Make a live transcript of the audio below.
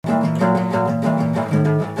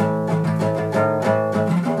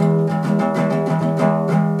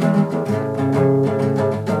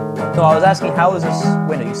No, I was asking how is this?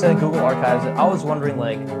 Wait, no, you said Google Archives. I was wondering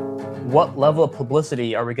like, what level of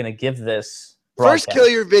publicity are we going to give this broadcast? First, kill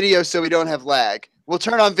your video so we don't have lag. We'll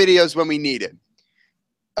turn on videos when we need it.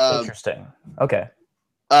 Interesting. Okay.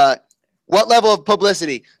 What level of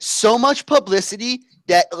publicity? So much publicity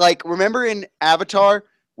that, like, remember in Avatar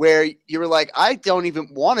where you were like, I don't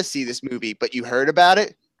even want to see this movie, but you heard about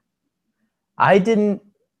it? I didn't.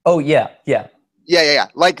 Oh, yeah. Yeah.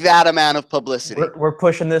 Like that amount of publicity. We're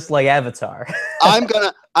pushing this like Avatar. I'm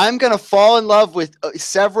gonna fall in love with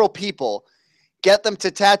several people, get them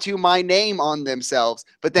to tattoo my name on themselves,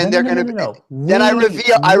 but then they're gonna. No. Then I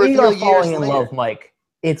reveal. We are years falling in later. love, Mike.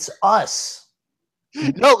 It's us.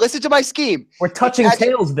 No, listen to my scheme. We're touching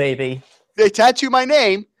tails, baby. They tattoo my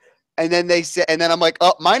name, and then they say, and then I'm like,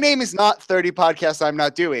 oh, my name is not 30 podcasts I'm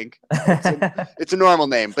not doing. It's a normal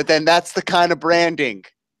name, but then that's the kind of branding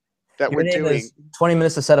that Your we're name doing. is 20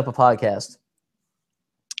 minutes to set up a podcast.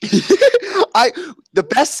 The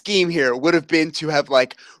best scheme here would have been to have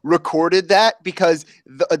like recorded that, because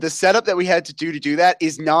the setup that we had to do that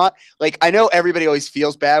is not like, I know everybody always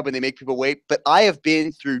feels bad when they make people wait, but I have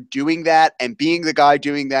been through doing that and being the guy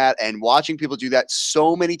doing that and watching people do that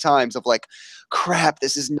so many times of like, crap,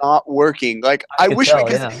 this is not working. Like I wish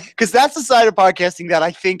because that's the side of podcasting that I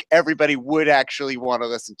think everybody would actually want to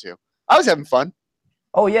listen to. I was having fun.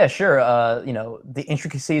 Oh yeah, sure. The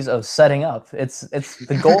intricacies of setting up. It's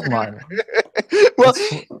the gold mine. Well,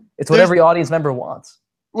 it's what every audience member wants.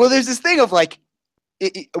 Well, there's this thing of like,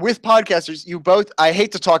 with podcasters, you both. I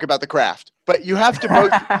hate to talk about the craft, but you have to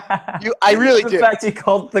both. I really do. The fact you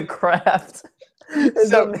called the craft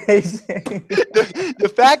is amazing.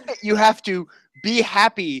 The fact that you have to be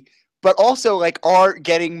happy, but also like are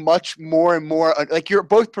getting much more and more. Like you're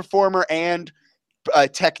both performer and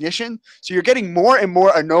technician, so you're getting more and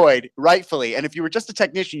more annoyed, rightfully. And if you were just a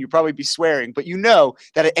technician, you'd probably be swearing, but you know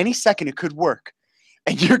that at any second it could work,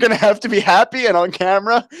 and you're gonna have to be happy and on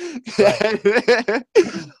camera. Right.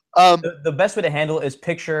 The best way to handle it is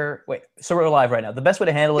picture. Wait, so we're live right now. The best way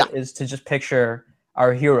to handle it is to just picture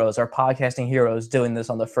our heroes, our podcasting heroes, doing this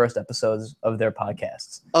on the first episodes of their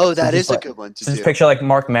podcasts. Oh, that is a good one to do. Just picture like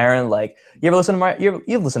Mark Maron. Like, you ever listen to Maron?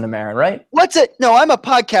 You've listened to Maron, right? What's it? No, I'm a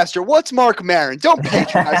podcaster. What's Mark Maron? Don't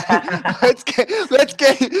patronize me.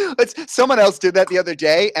 Let's. Someone else did that the other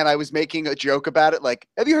day, and I was making a joke about it. Like,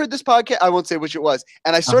 have you heard this podcast? I won't say which it was,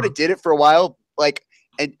 and I sort of did it for a while, like.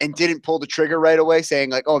 And didn't pull the trigger right away,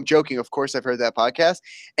 saying like, "Oh, I'm joking. Of course, I've heard that podcast."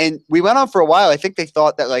 And we went on for a while. I think they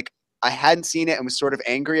thought that like I hadn't seen it and was sort of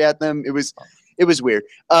angry at them. It was weird.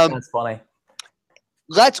 That's funny.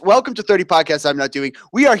 Welcome to 30 Podcasts I'm Not Doing.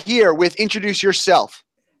 We are here with Introduce Yourself.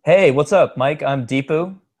 Hey, what's up, Mike? I'm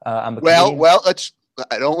Deepu. I'm a comedian. Let's.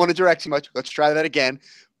 I don't want to direct too much. Let's try that again.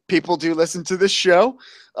 People do listen to this show.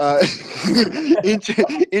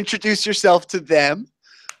 Introduce yourself to them.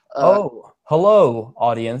 Hello,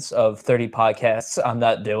 audience of 30 Podcasts I'm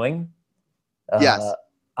Not Doing. Yes.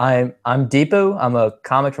 I'm Deepu. I'm a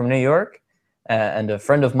comic from New York and a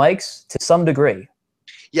friend of Mike's to some degree.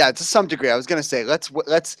 Yeah, to some degree. I was gonna say let's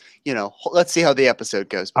see how the episode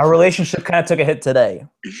goes. Our relationship kind of took a hit today.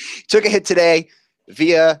 Took a hit today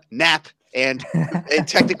via nap and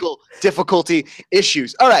technical difficulty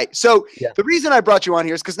issues. All right, so the reason I brought you on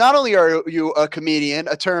here is because not only are you a comedian,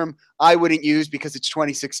 a term I wouldn't use because it's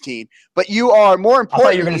 2016, but you are more importantly. I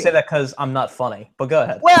thought you were going to say that because I'm not funny, but go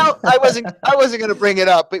ahead. Well, I wasn't going to bring it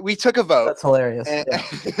up, but we took a vote. That's hilarious.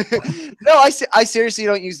 No, I seriously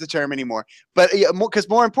don't use the term anymore. But because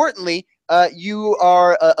more importantly, you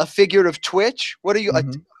are a figure of Twitch. What are you?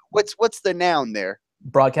 What's the noun there?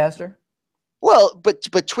 Broadcaster. Well, but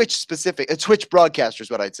Twitch specific, Twitch broadcaster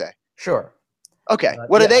is what I'd say. Sure. Okay.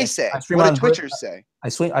 What do they say? What do Twitchers say? I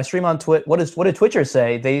stream on Twitch. What do Twitchers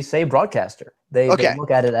say? They say broadcaster. They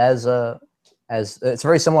look at it as it's a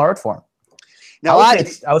very similar art form. Now I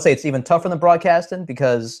would say it's even tougher than broadcasting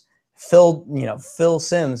because Phil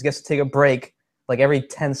Simms gets to take a break like every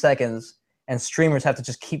 10 seconds, and streamers have to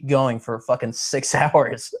just keep going for fucking 6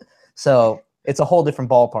 hours. So it's a whole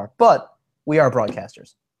different ballpark. But we are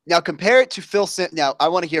broadcasters. Now compare it to Phil Simms. Now I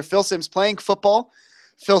want to hear Phil Simms playing football,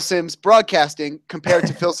 Phil Simms broadcasting compared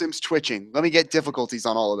to Phil Simms twitching. Let me get difficulties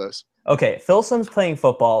on all of those. Okay, Phil Simms playing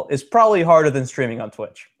football is probably harder than streaming on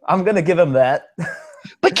Twitch. I'm gonna give him that.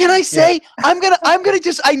 But can I say I'm gonna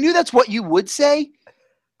just I knew that's what you would say.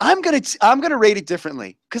 I'm gonna rate it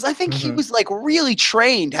differently because I think he was like really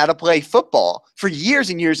trained how to play football for years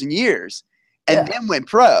and years and years, and then went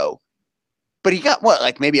pro. But he got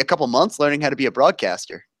like maybe a couple months learning how to be a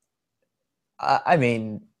broadcaster. I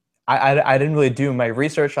didn't really do my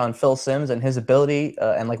research on Phil Simms and his ability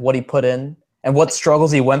and like what he put in and what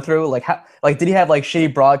struggles he went through. Like how, like did he have like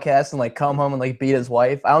shitty broadcasts and like come home and like beat his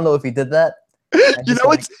wife? I don't know if he did that. And You just know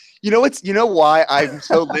like, you know why I'm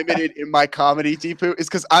so limited in my comedy, Deepu, is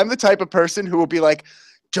because I'm the type of person who will be like,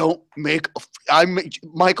 don't make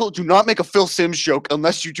Michael, do not make a Phil Simms joke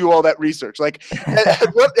unless you do all that research. Like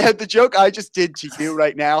had the joke I just did to you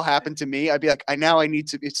right now happened to me, I'd be like, I need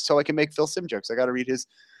to, it's so I can make Phil Simms jokes. I gotta read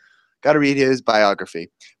his biography.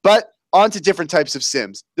 But on to different types of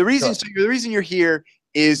Sims. The reason you're here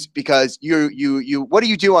is because you what do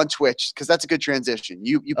you do on Twitch? Because that's a good transition.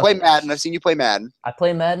 You play Madden. I've seen you play Madden. I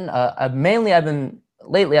play Madden.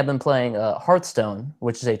 Lately I've been playing Hearthstone,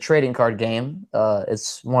 which is a trading card game.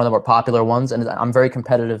 It's one of the more popular ones, and I'm very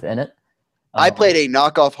competitive in it. I played a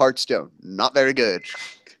knockoff Hearthstone. Not very good.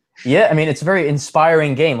 Yeah, I mean it's a very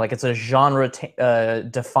inspiring game. Like it's a genre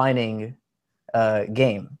defining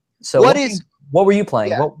game. So what were you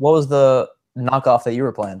playing? Yeah. What was the knockoff that you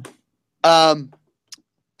were playing?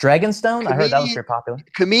 Dragonstone? I heard that was very popular.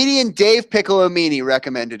 Comedian Dave Piccolomini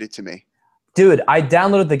recommended it to me. Dude, I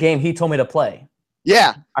downloaded the game he told me to play.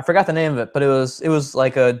 Yeah. I forgot the name of it, but it was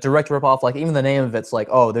like a direct ripoff. Like even the name of it's like,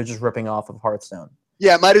 oh, they're just ripping off of Hearthstone.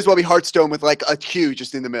 Yeah, it might as well be Hearthstone with like a Q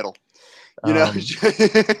just in the middle. You know? I'm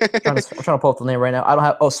trying to pull up the name right now. I don't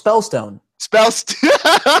have Spellstone.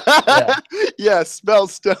 Yeah. Yeah,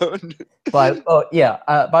 Spellstone. But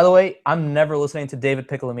by the way, I'm never listening to David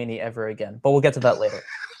Piccolomini ever again. But we'll get to that later.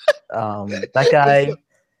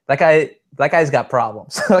 That guy's got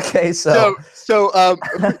problems. Okay, so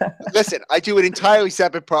listen, I do an entirely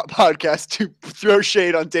separate podcast to throw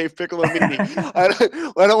shade on Dave Piccolomini.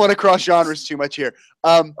 I don't want to cross genres too much here.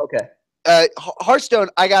 Okay. Hearthstone,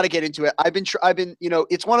 I got to get into it. I've been,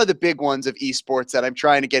 it's one of the big ones of esports that I'm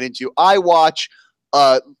trying to get into. I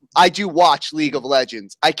do watch League of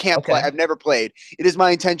Legends. I can't play. I've never played. It is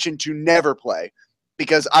my intention to never play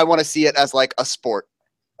because I want to see it as like a sport,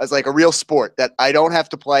 as like a real sport that I don't have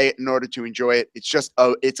to play it in order to enjoy it. It's just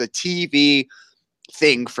it's a TV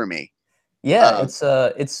thing for me. Yeah,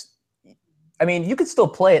 I mean, you could still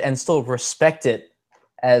play it and still respect it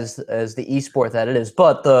as the esport that it is,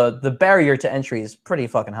 but the barrier to entry is pretty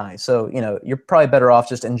fucking high. So, you're probably better off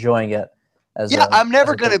just enjoying it as I'm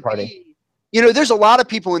never going to be, there's a lot of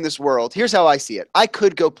people in this world. Here's how I see it. I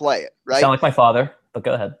could go play it, right? Sound like my father, but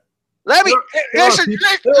go ahead. There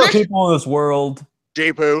are people in this world.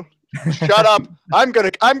 Deepu, shut up. I'm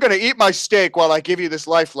gonna eat my steak while I give you this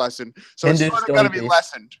life lesson. So it's sort of gonna be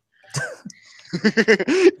lessened.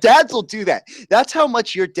 Dads will do that. That's how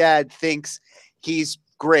much your dad thinks he's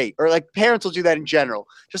great. Or like parents will do that in general.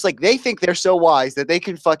 Just like they think they're so wise that they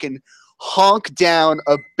can fucking honk down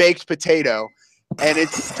a baked potato and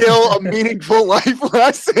it's still a meaningful life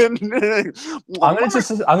lesson. I'm gonna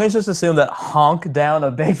just assume that honk down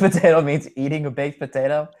a baked potato means eating a baked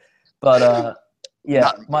potato. But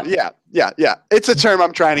yeah. It's a term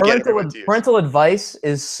I'm trying to get everyone to use. Parental advice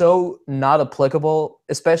is so not applicable,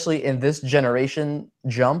 especially in this generation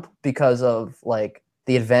jump, because of like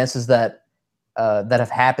the advances that have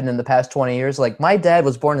happened in the past 20 years. Like my dad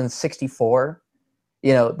was born in '64.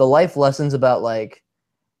 The life lessons about like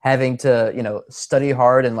having to, study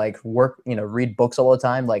hard and like work, read books all the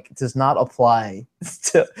time, like does not apply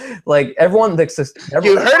to like everyone.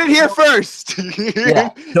 You heard it here first.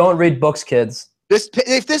 Yeah, don't read books, kids.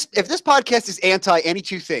 If this podcast is anti any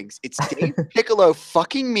two things, it's Dave Piccolo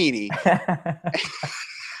fucking meanie,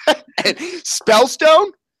 and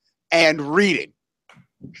Spellstone, and reading.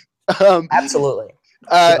 Absolutely.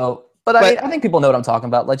 But I think people know what I'm talking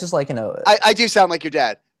about. Like just like I do sound like your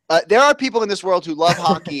dad. There are people in this world who love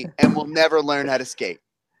hockey and will never learn how to skate.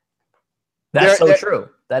 That's so true.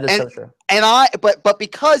 That is so true. And but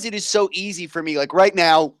because it is so easy for me, like right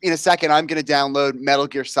now, in a second, I'm going to download Metal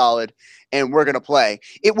Gear Solid and we're going to play.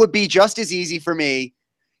 It would be just as easy for me,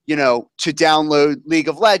 to download League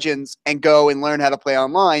of Legends and go and learn how to play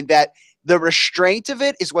online. That the restraint of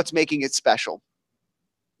it is what's making it special.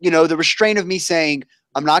 The restraint of me saying,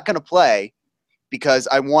 I'm not going to play because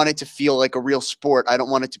I want it to feel like a real sport. I don't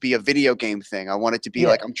want it to be a video game thing. I want it to be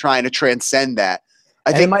like I'm trying to transcend that.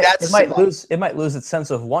 I think it might lose its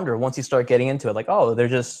sense of wonder once you start getting into it. Like, oh, they're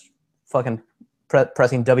just fucking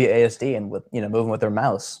pressing WASD and with moving with their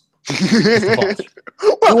mouse. You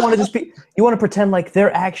want to pretend like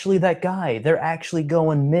they're actually that guy. They're actually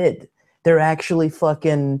going mid. They're actually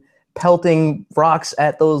fucking pelting rocks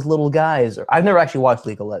at those little guys. I've never actually watched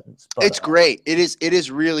League of Legends. But, it's great. It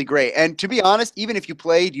is really great. And to be honest, even if you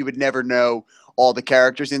played, you would never know all the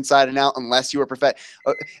characters inside and out unless you were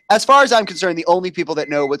as far as I'm concerned, the only people that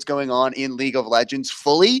know what's going on in League of Legends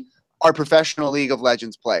fully are professional League of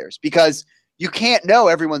Legends players, because you can't know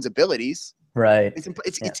everyone's abilities. Right.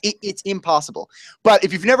 Yeah. It's impossible. But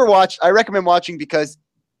if you've never watched, I recommend watching because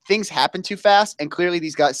things happen too fast, and clearly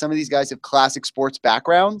some of these guys have classic sports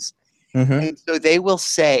backgrounds, Mm-hmm. and so they will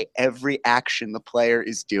say every action the player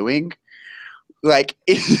is doing. Like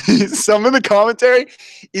some of the commentary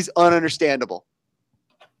is ununderstandable.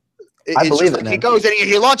 I It's just believe it, like he man. goes and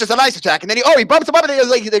he launches an ice attack, and then he bumps him up, and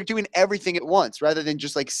like they're doing everything at once rather than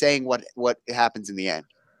just like saying what happens in the end.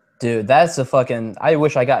 Dude, that's a fucking. I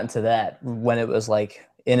wish I got into that when it was like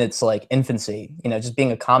in its like infancy. You know, just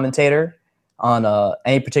being a commentator on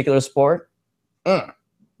any particular sport.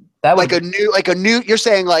 That would Like a new you're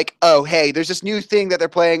saying like, oh hey, there's this new thing that they're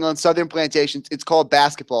playing on Southern plantations. It's called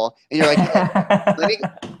basketball, and you're like, hey,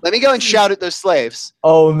 let me go and shout at those slaves.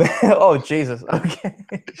 Oh man! Oh Jesus! Okay.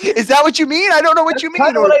 Is that what you mean? I don't know what you mean.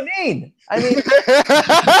 Kind of what I mean.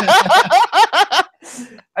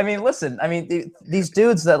 I mean, listen. I mean, these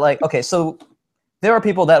dudes that like. Okay, so there are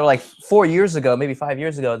people that are like 4 years ago, maybe 5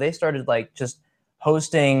 years ago, they started like just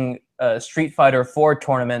hosting Street Fighter 4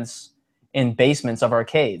 tournaments in basements of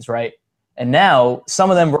arcades, right? And now some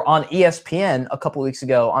of them were on ESPN a couple weeks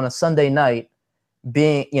ago on a Sunday night,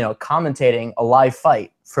 being commentating a live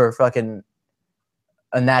fight for fucking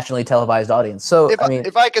a nationally televised audience. So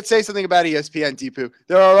if I could say something about ESPN, Deepu,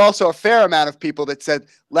 there are also a fair amount of people that said,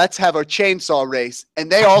 let's have a chainsaw race.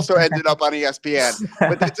 And they also ended up on ESPN.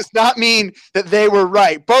 But that does not mean that they were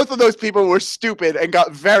right. Both of those people were stupid and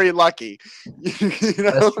got very lucky.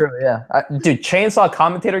 That's true, yeah. Dude, chainsaw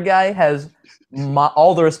commentator guy has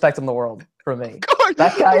all the respect in the world for me.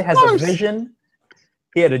 That guy has a vision.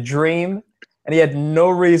 He had a dream. And he had no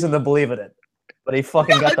reason to believe in it. But he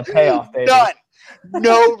fucking got the payoff, baby. None.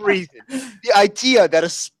 No reason. The idea that a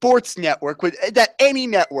sports network that any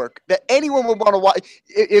network, that anyone would want to watch.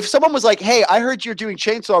 If someone was like, "Hey, I heard you're doing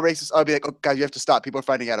chainsaw races," I'd be like, "Oh God, you have to stop. People are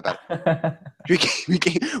finding out about it.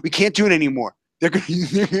 we can't do it anymore." They're gonna.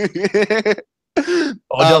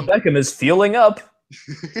 Odell Beckham is fueling up.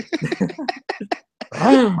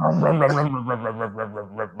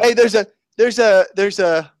 Hey, there's a.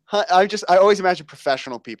 I always imagine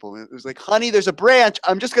professional people. It was like, honey, there's a branch.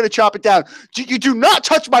 I'm just going to chop it down. You do not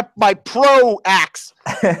touch my pro axe.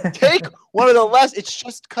 Take one of the less. It's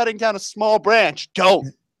just cutting down a small branch. Don't.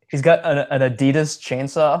 He's got an Adidas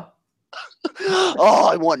chainsaw. Oh,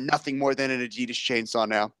 I want nothing more than an Adidas chainsaw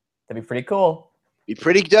now. That'd be pretty cool. Be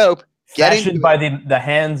pretty dope. Fashioned by the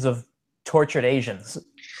hands of tortured Asians.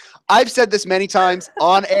 I've said this many times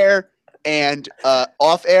on air and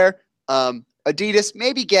off air. Adidas,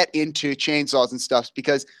 maybe get into chainsaws and stuff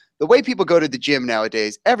because the way people go to the gym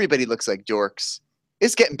nowadays, everybody looks like dorks.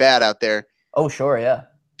 It's getting bad out there. Oh, sure, yeah.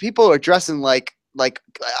 People are dressing like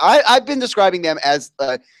I've been describing them as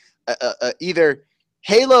either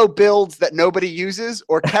Halo builds that nobody uses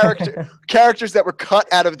or characters that were cut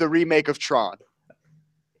out of the remake of Tron.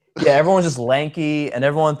 Yeah, everyone's just lanky, and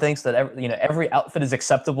everyone thinks that every outfit is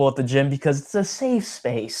acceptable at the gym because it's a safe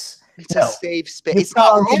space. It's a safe space. It's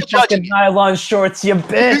not fucking nylon shorts, you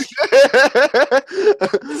bitch.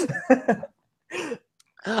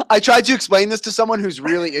 I tried to explain this to someone who's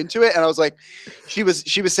really into it, and I was like, she was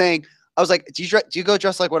saying, I was like, do you go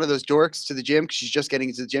dress like one of those dorks to the gym? Because she's just getting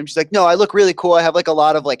into the gym. She's like, no, I look really cool. I have like a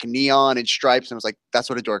lot of like neon and stripes. And I was like, that's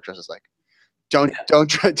what a dork dresses like. Don't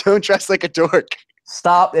dress like a dork.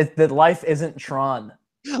 Stop! That life isn't Tron.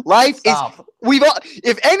 Life Stop. Is we've all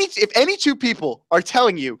if any two people are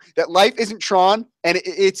telling you that life isn't Tron and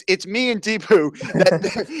it's me and Deepu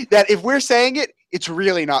that if we're saying it, it's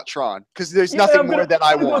really not Tron because there's nothing more that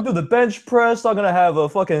I want. I'm gonna do the bench press. I'm gonna have a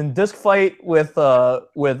fucking disc fight with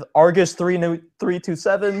Argus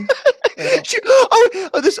 327.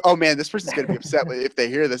 Oh man, this person's gonna be upset if they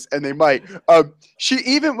hear this, and they might. She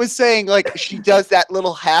even was saying like she does that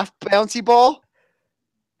little half bouncy ball.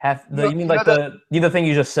 You mean like the thing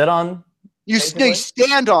you just sit on? You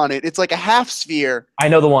stand on it. It's like a half sphere. I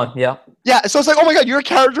know the one. Yeah. Yeah. So it's like, oh my God, you're a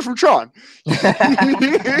character from Tron.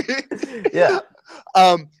 Yeah.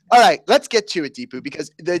 All right, let's get to it, Deepu, because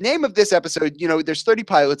the name of this episode, there's 30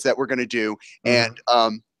 pilots that we're going to do. And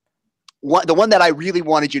the one that I really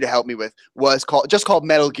wanted you to help me with was called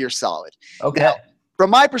Metal Gear Solid. Okay. Now, from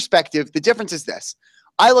my perspective, the difference is this.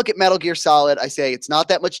 I look at Metal Gear Solid, I say it's not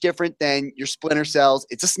that much different than your Splinter Cells.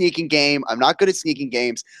 It's a sneaking game. I'm not good at sneaking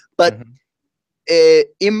games. But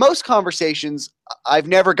in most conversations, I've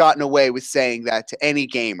never gotten away with saying that to any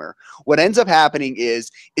gamer. What ends up happening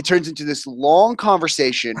is it turns into this long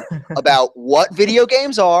conversation about what video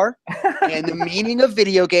games are and the meaning of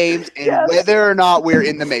video games and whether or not we're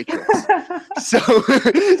in the Matrix.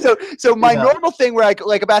 So my normal thing where I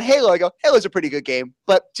like about Halo, I go, Halo's a pretty good game.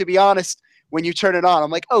 But to be honest, when you turn it on,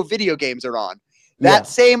 I'm like, oh, video games are on. That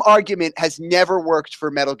same argument has never worked for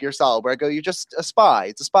Metal Gear Solid, where I go, you're just a spy.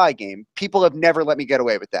 It's a spy game. People have never let me get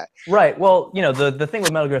away with that. Right. Well, the thing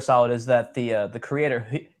with Metal Gear Solid is that the creator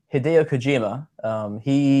Hideo Kojima,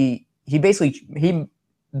 he basically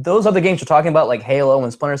those other games you're talking about, like Halo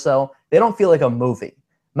and Splinter Cell, they don't feel like a movie.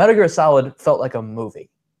 Metal Gear Solid felt like a movie.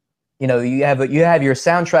 You have your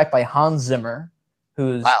soundtrack by Hans Zimmer,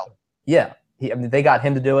 who's they got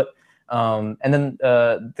him to do it. And then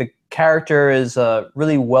the character is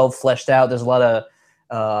really well fleshed out. There's a lot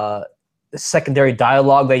of secondary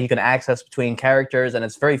dialogue that you can access between characters, and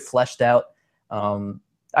it's very fleshed out.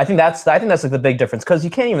 I think that's like the big difference, because you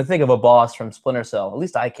can't even think of a boss from Splinter Cell. At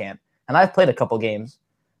least I can't. And I've played a couple games.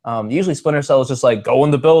 Usually Splinter Cell is just like, go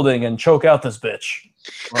in the building and choke out this bitch,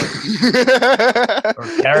 or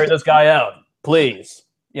carry this guy out, please.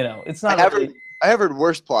 It's not. I have heard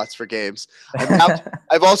worse plots for games.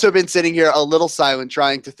 I've also been sitting here a little silent,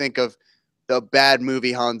 trying to think of the bad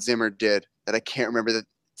movie Hans Zimmer did that I can't remember.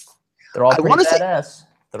 They're all pretty badass.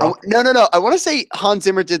 No. I want to say Hans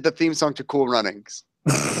Zimmer did the theme song to Cool Runnings.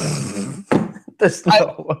 There's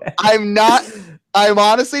no way. I'm not. I'm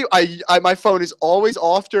honestly. My phone is always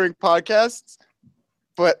off during podcasts,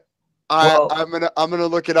 but I'm gonna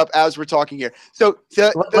look it up as we're talking here. So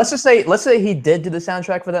let's say he did do the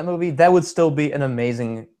soundtrack for that movie. That would still be an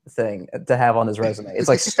amazing thing to have on his resume. It's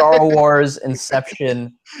like Star Wars,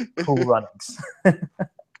 Inception, Cool Runnings.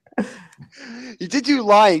 He did do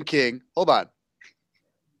Lion King. Hold on.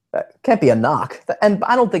 That can't be a knock. And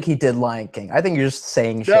I don't think he did Lion King. I think you're just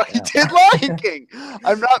saying shit. No, he did Lion King.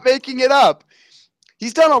 I'm not making it up.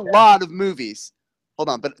 He's done a lot of movies. Hold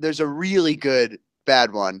on, but there's a really good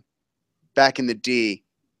bad one back in the D.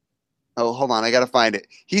 Oh, hold on, I gotta find it.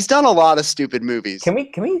 He's done a lot of stupid movies. Can we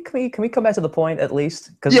come back to the point at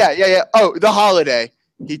least? Yeah. Oh, The Holiday.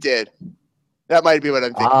 He did. That might be what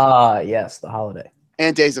I'm thinking. Ah, yes, The Holiday.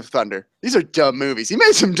 And Days of Thunder. These are dumb movies. He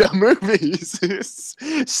made some dumb movies.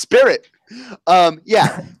 Spirit.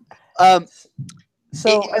 Yeah.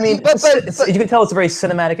 So I mean, you can tell it's a very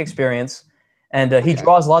cinematic experience, and he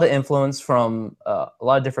draws a lot of influence from a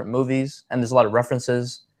lot of different movies, and there's a lot of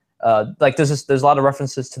references. Like there's a lot of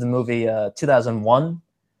references to the movie 2001.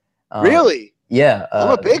 Really? Yeah. I'm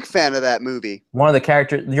a big fan of that movie. One of the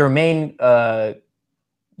characters, your main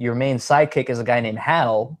sidekick is a guy named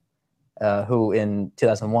Hal, who in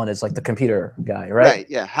 2001 is like the computer guy, right? Right.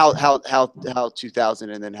 Yeah. Hal 2000,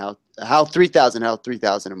 and then Hal 3000, Hal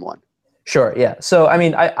 3001. Sure. Yeah. So I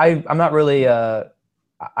mean, I'm not really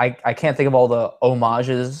I can't think of all the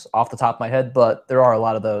homages off the top of my head, but there are a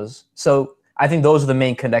lot of those. So I think those are the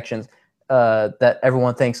main connections that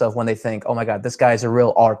everyone thinks of when they think, oh my God, this guy's a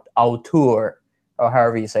real auteur, or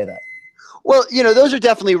however you say that. Well, those are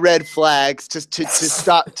definitely red flags to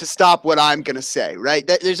stop what I'm gonna say, right?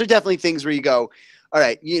 Those are definitely things where you go, all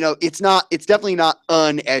right, it's definitely not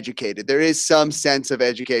uneducated. There is some sense of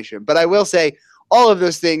education, but I will say all of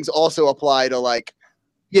those things also apply to like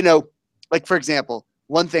for example,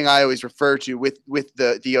 one thing I always refer to with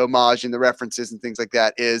the homage and the references and things like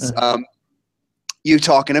that is You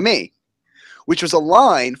Talking to Me, which was a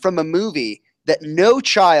line from a movie that no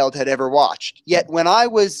child had ever watched. Yet when I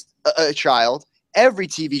was a child, every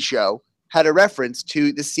TV show had a reference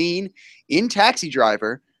to the scene in Taxi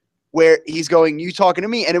Driver where he's going, "You talking to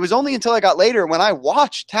me?" And it was only until I got later when I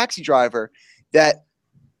watched Taxi Driver that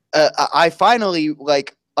I finally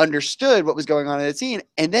understood what was going on in that scene,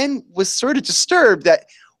 and then was sort of disturbed that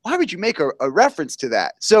why would you make a reference to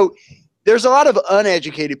that? So there's a lot of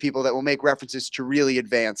uneducated people that will make references to really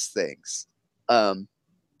advanced things.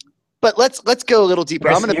 But let's go a little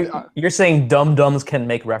deeper. You're saying dum-dums can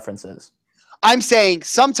make references. I'm saying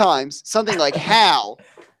sometimes something like Hal,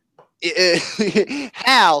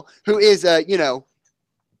 who is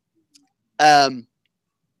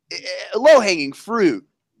low-hanging fruit.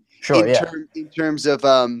 Sure, in terms of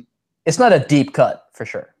it's not a deep cut for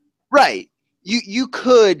sure. Right. You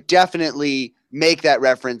could definitely make that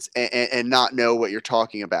reference and not know what you're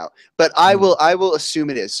talking about. But I will assume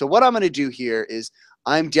it is. So what I'm going to do here is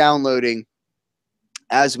I'm downloading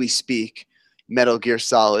as we speak Metal Gear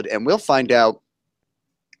Solid, and we'll find out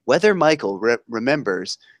whether Michael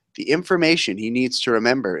remembers the information he needs to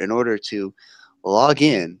remember in order to log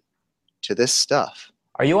in to this stuff.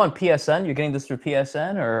 Are you on PSN? You're getting this through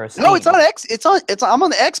PSN or Steam? No, it's on I'm on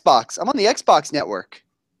the Xbox. I'm on the Xbox network.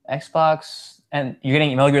 Xbox, and you're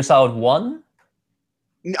getting Metal Gear Solid 1?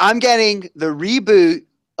 I'm getting the reboot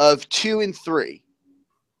of 2 and 3.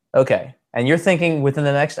 Okay. And you're thinking within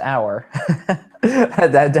the next hour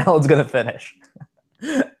that download's going to finish.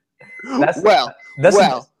 I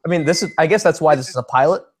mean, I guess that's why this is a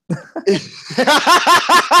pilot.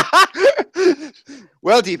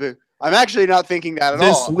 Well, Deepu, I'm actually not thinking that at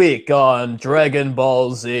This all. week on Dragon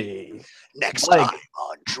Ball Z. Next Mike. time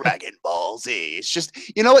on Dragon Ball Z. It's just,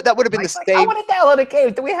 you know what? That would have been Mike's the like, I same. want to download a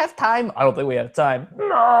game. Do we have time? I don't think we have time.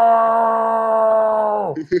 No.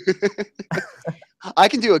 I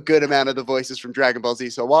can do a good amount of the voices from Dragon Ball Z.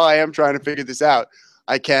 So while I am trying to figure this out,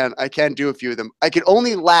 I can do a few of them. I can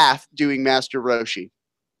only laugh doing Master Roshi.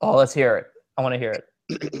 Oh, let's hear it. I want to hear it.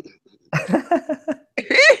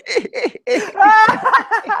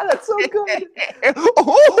 That's so good.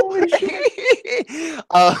 Holy shit.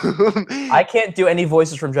 I can't do any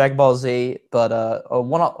voices from Dragon Ball Z, but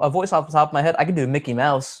a voice off the top of my head, I can do Mickey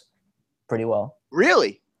Mouse pretty well.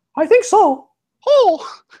 Really? I think so.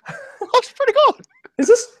 Oh, that's pretty good. Is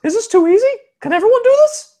this too easy? Can everyone do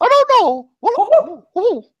this? I don't know.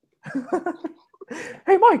 Oh.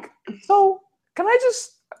 Hey, Mike. So can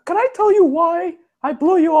I tell you why I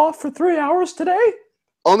blew you off for 3 hours today?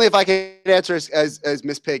 Only if I can answer as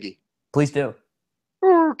Miss Piggy. Please do.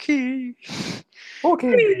 Okay.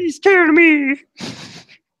 Okay. Tell me.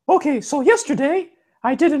 Okay, so yesterday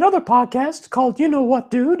I did another podcast called You Know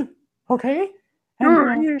What, Dude? Okay?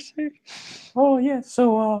 And, Yes. oh, yeah,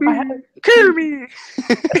 so I had... Kirby.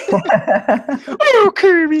 Oh,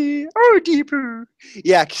 Kirby. Oh, Deeper.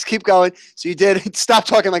 Yeah, just keep going. So you did. Stop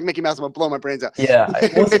talking like Mickey Mouse. I'm going to blow my brains out. Yeah,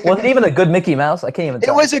 was it even a good Mickey Mouse? I can't even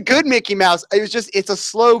tell. It was a good Mickey Mouse. It was just, it's a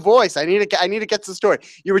slow voice. I need to get to the story.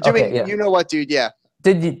 You were doing, Okay, yeah. You Know What, Dude? Yeah.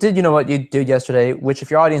 Did you know what you did yesterday? Which,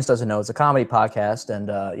 if your audience doesn't know, it's a comedy podcast,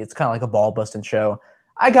 and it's kind of like a ball busting show.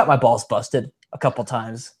 I got my balls busted a couple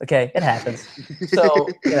times. Okay, it happens. So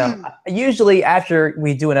usually after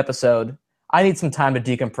we do an episode, I need some time to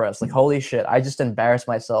decompress. Like, holy shit, I just embarrassed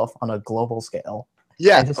myself on a global scale.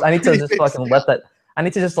 Yeah. I need to just fucking let that. I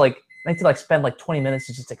need to just spend like 20 minutes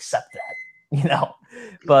to just accept that,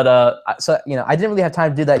 But so I didn't really have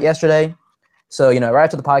time to do that yesterday. So right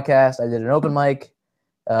after the podcast, I did an open mic.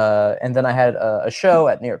 And then I had a show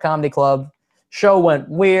at New York Comedy Club. Show went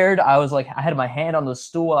weird. I was like, I had my hand on the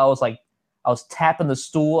stool. I was tapping the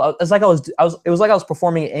stool. It was like I was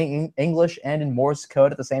performing in English and in Morse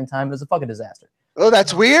code at the same time. It was a fucking disaster. Oh,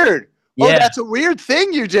 that's weird. Yeah. Oh, that's a weird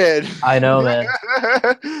thing you did. I know, man.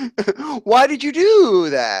 Why did you do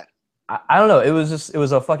that? I don't know. It was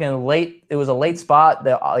a late spot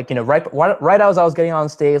that right as I was getting on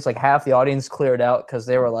stage, like half the audience cleared out because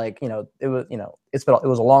they were like, it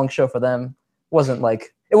was a long show for them. It wasn't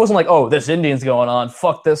like, oh, this Indian's going on,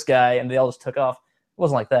 fuck this guy, and they all just took off. It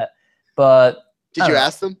wasn't like that. But did you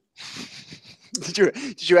ask them?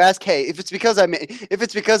 Did you ask, hey, if it's because of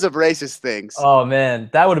racist things? Oh man,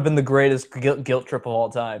 that would have been the greatest guilt trip of all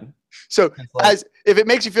time. So, if it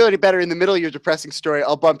makes you feel any better in the middle of your depressing story,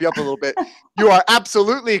 I'll bump you up a little bit. You are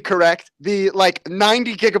absolutely correct. The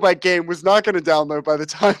 90 gigabyte game was not going to download by the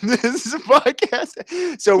time this is a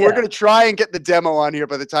podcast. So we're going to try and get the demo on here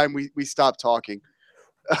by the time we stop talking.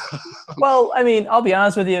 Well, I mean, I'll be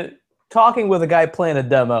honest with you. Talking with a guy playing a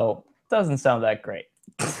demo doesn't sound that great.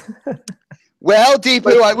 Well,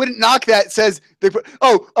 Deepu, I wouldn't knock that. It says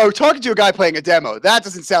talking to a guy playing a demo. That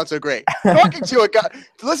doesn't sound so great.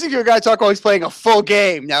 Listening to a guy talk while he's playing a full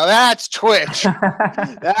game. Now that's Twitch.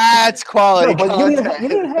 That's quality content. You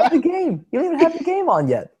didn't even have the game. You didn't even have the game on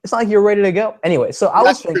yet. It's not like you're ready to go. Anyway, so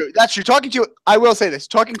That's true. That's true. I will say this.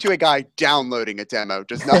 Talking to a guy downloading a demo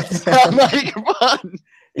does not sound like fun.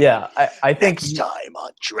 Yeah, I think next time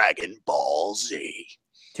on Dragon Ball Z.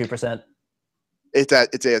 2%. It's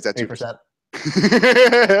at 3%.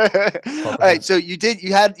 All right, so you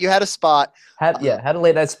had a spot. Had a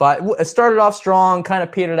late night spot. It started off strong, kind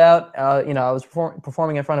of petered out. I was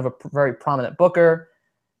performing in front of a very prominent booker.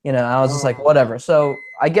 I was just like, whatever. So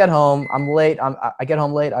I get home. I'm late. I get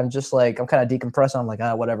home late. I'm just like, I'm kind of decompressing. I'm like,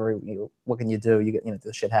 whatever. What can you do? You get,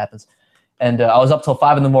 this shit happens. And I was up till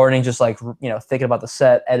 5 a.m, just like, thinking about the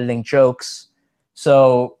set, editing jokes.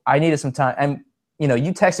 So I needed some time. And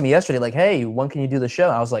you texted me yesterday, like, hey, when can you do the show?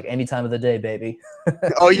 I was like, any time of the day, baby.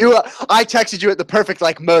 I texted you at the perfect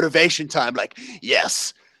motivation time, like,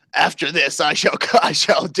 yes, after this, I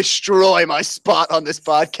shall destroy my spot on this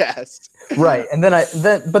podcast. Right. And then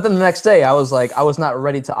but then the next day I was like, I was not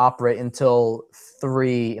ready to operate until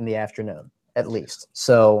 3 p.m, at least.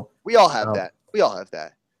 So we all have that. We all have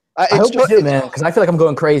that. I hope you do, man, because I feel like I'm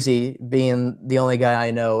going crazy being the only guy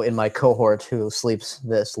I know in my cohort who sleeps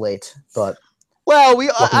this late. But well,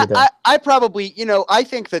 I probably, I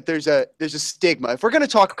think that there's a stigma. If we're going to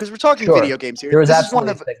talk, because we're talking video games here. There is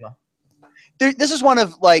absolutely a stigma. This is one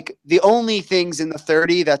of the only things in the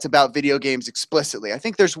 30 that's about video games explicitly. I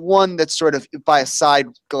think there's one that's sort of by a side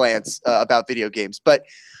glance about video games, but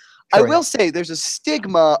I will say there's a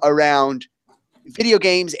stigma around video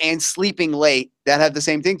games and sleeping late that have the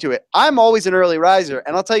same thing to it. I'm always an early riser,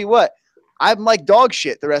 and I'll tell you what, I'm like dog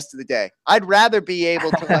shit the rest of the day. I'd rather be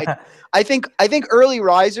able to like. I think early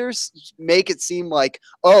risers make it seem like,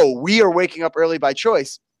 oh, we are waking up early by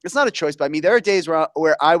choice. It's not a choice by me. There are days where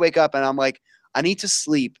I wake up and I'm like, I need to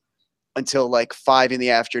sleep until like 5 in the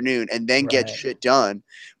afternoon and then get shit done.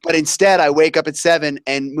 But instead, I wake up at 7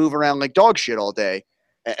 and move around like dog shit all day.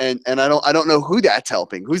 And I don't know who that's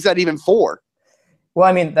helping. Who's that even for? Well,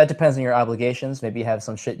 I mean, that depends on your obligations. Maybe you have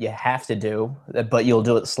some shit you have to do, but you'll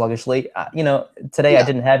do it sluggishly. Today I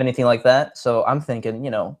didn't have anything like that. So I'm thinking,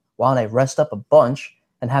 why don't I rest up a bunch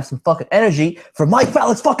and have some fucking energy for Mike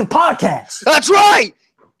Valek's fucking podcast? That's right!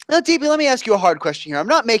 Now, DP, let me ask you a hard question here. I'm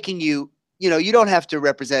not making you, you don't have to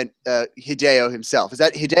represent Hideo himself. Is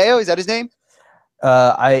that Hideo? Is that his name?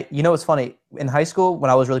 It's funny. In high school,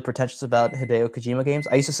 when I was really pretentious about Hideo Kojima games,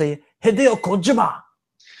 I used to say, Hideo Kojima!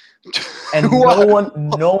 And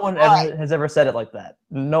no one has ever said it like that.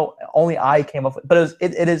 No, only I came up with. But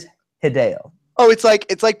it is Hideo. Oh, it's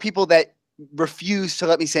like people that refuse to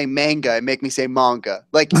let me say manga and make me say manga.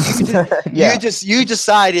 Like you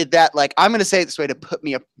decided that like I'm gonna say it this way to put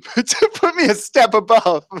me a step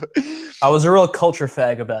above. I was a real culture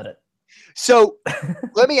fag about it. So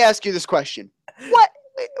let me ask you this question: Why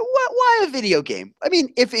a video game? I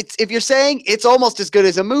mean, if you're saying it's almost as good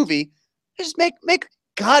as a movie, just make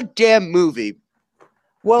goddamn movie.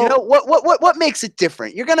 Well, what makes it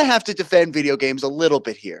different? You're gonna have to defend video games a little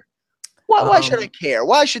bit here. Why should I care?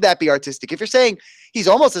 Why should that be artistic? If you're saying he's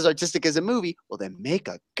almost as artistic as a movie, well then make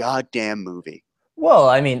a goddamn movie. Well,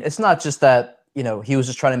 I mean, it's not just that he was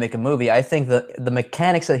just trying to make a movie. I think the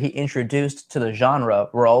mechanics that he introduced to the genre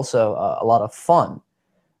were also a lot of fun.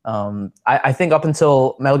 I think up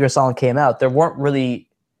until Metal Gear Solid came out, there weren't really.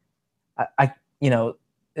 Do you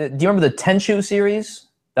remember the Tenchu series?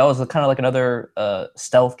 That was kind of like another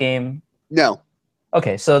stealth game. No.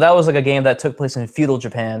 Okay, so that was like a game that took place in feudal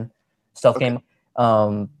Japan, stealth game.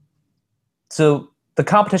 So the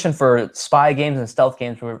competition for spy games and stealth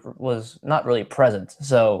games was not really present.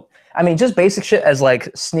 So I mean, just basic shit as like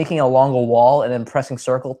sneaking along a wall and then pressing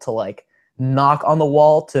circle to like knock on the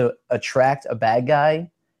wall to attract a bad guy,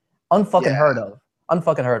 unfucking heard of.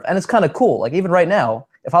 And it's kind of cool. Like even right now,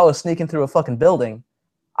 if I was sneaking through a fucking building,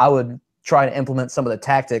 I would try to implement some of the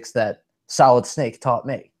tactics that Solid Snake taught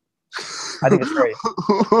me. I think it's great.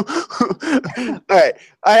 All right,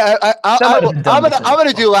 I'm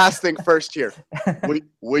gonna do last thing first here.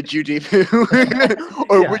 Would you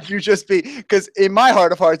or would you just be? Because in my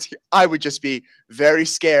heart of hearts, I would just be very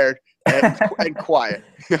scared and quiet.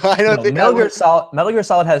 I don't think Metal Gear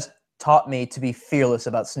Solid has taught me to be fearless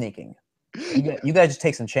about sneaking. You guys just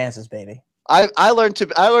take some chances, baby. I learned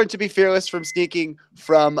to be fearless from sneaking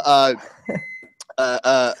from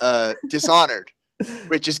Dishonored,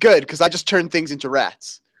 which is good because I just turn things into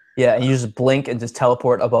rats. Yeah, and you just blink and just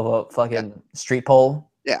teleport above a fucking street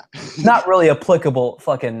pole. Yeah. Not really applicable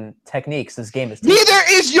fucking techniques this game is. Neither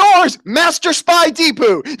is yours, Master Spy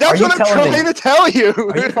Deepu. That's what I'm trying to tell you.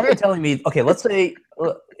 Are you fucking telling me? Okay, let's say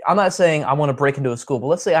I'm not saying I want to break into a school, but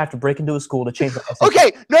let's say I have to break into a school to change the SAT.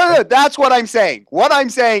 Okay, no, that's what I'm saying. What I'm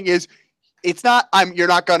saying is it's not you're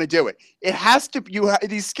not going to do it. It has to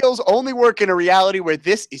these skills only work in a reality where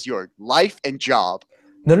this is your life and job.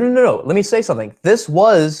 No. Let me say something. This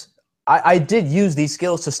was I did use these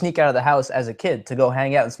skills to sneak out of the house as a kid to go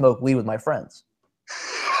hang out and smoke weed with my friends.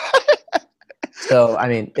 So, I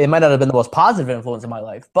mean, it might not have been the most positive influence in my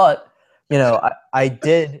life, but, I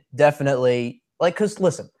did definitely, like, because,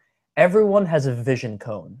 listen, everyone has a vision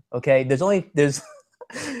cone, okay? There's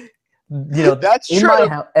that's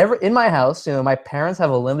true. In my house, my parents have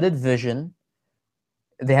a limited vision.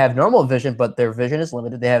 They have normal vision, but their vision is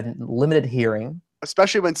limited. They have limited hearing.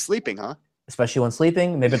 Especially when sleeping, huh? Especially when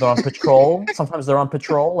sleeping. Maybe they're on patrol. Sometimes they're on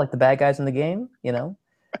patrol, like the bad guys in the game,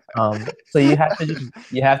 So you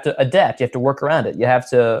have to adapt. You have to work around it. You have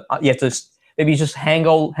to maybe just hang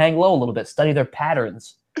low a little bit, study their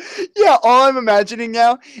patterns. Yeah, all I'm imagining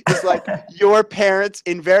now is like your parents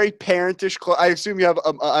in very parentish clothes. I assume you have.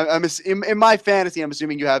 In my fantasy, I'm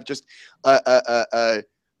assuming you have just a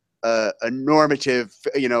normative,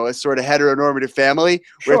 a sort of heteronormative family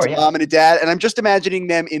where it's a mom and a dad, and I'm just imagining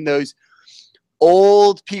them in those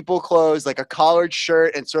old people clothes, like a collared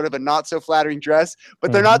shirt and sort of a not so flattering dress,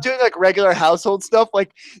 but they're not doing like regular household stuff.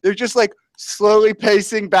 Like they're just like slowly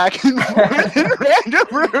pacing back and forth in random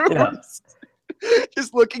rooms. Yeah.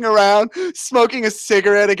 Just looking around, smoking a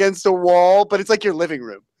cigarette against a wall, but it's like your living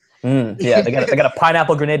room. Yeah, they got a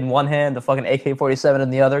pineapple grenade in one hand, the fucking AK-47 in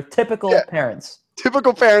the other. Typical parents.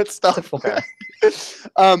 Typical parent stuff. Typical parents.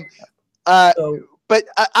 But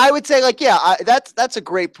I would say, like, yeah, that's a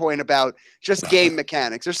great point about just game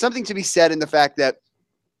mechanics. There's something to be said in the fact that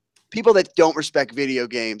people that don't respect video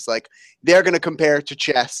games, like, they're going to compare it to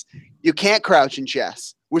chess. You can't crouch in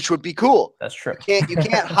chess, which would be cool. That's true. You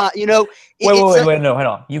can't, you know. Wait, no, hold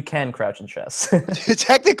on. You can crouch in chess.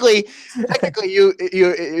 technically,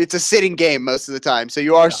 it's a sitting game most of the time, so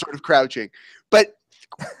you are sort of crouching. But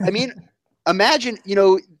I mean, imagine, you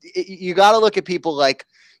know, you got to look at people like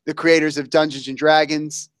the creators of Dungeons and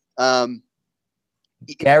Dragons. Gary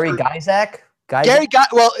Gygax?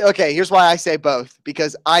 Well, okay, here's why I say both,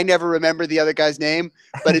 because I never remember the other guy's name,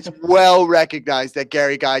 but it's well recognized that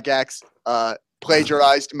Gary Gygax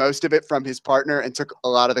plagiarized most of it from his partner and took a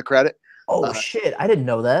lot of the credit. Oh shit! I didn't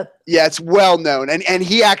know that. Yeah, it's well known, and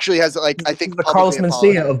he actually has, like, I think, the Carlos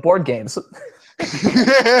Mencia of board games.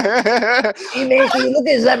 He makes me look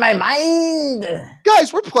inside my mind.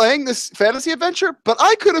 Guys, we're playing this fantasy adventure, but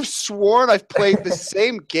I could have sworn I've played the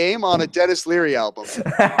same game on a Dennis Leary album.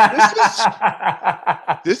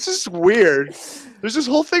 This is weird. There's this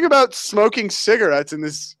whole thing about smoking cigarettes in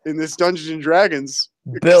this Dungeons and Dragons.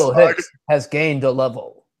 Bill Hicks has gained a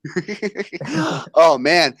level. Oh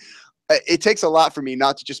man, it takes a lot for me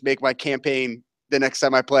not to just make my campaign the next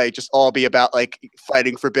time I play just all be about, like,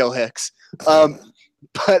 fighting for Bill Hicks. So,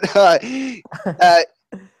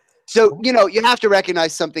 you know, you have to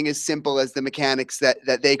recognize something as simple as the mechanics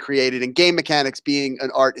that they created, and game mechanics being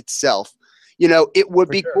an art itself. You know, it would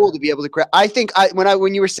be cool to be able to I think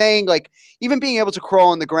when you were saying, like, even being able to crawl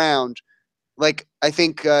on the ground, like, I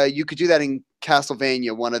think you could do that in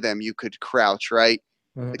Castlevania. One of them, you could crouch, right?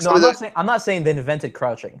 Like, no, I'm not saying they invented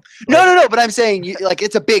crouching. No, but I'm saying, like,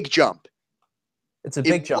 it's a big jump. It's a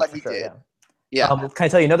big jump for sure. Yeah. Can I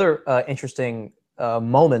tell you another interesting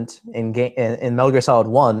moment in Metal Gear Solid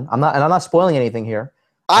 1? I'm not spoiling anything here.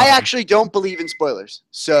 I actually don't believe in spoilers.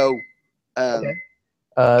 So there's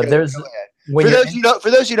for those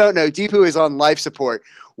who don't know, Deepu is on life support.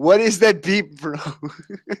 What is that beep, bro?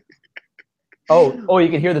 oh, you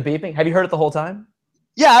can hear the beeping? Have you heard it the whole time?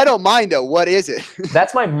 Yeah, I don't mind though. What is it?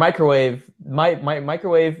 That's my microwave. My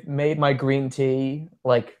microwave made my green tea,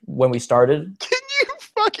 like, when we started. Can you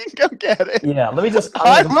fucking go get it? Yeah, let me just.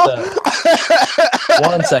 1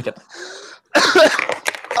 second.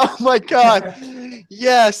 Oh my god.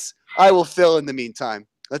 Yes, I will fill in the meantime.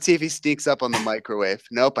 Let's see if he sneaks up on the microwave.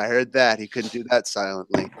 Nope, I heard that. He couldn't do that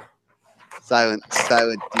silently. Silent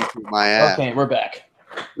deep in my ass. Okay, we're back.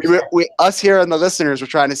 Us here and the listeners were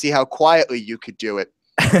trying to see how quietly you could do it.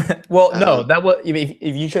 Well, no, that was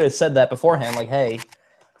if you should have said that beforehand, like, hey,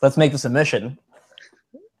 let's make this a mission.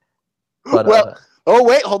 But, oh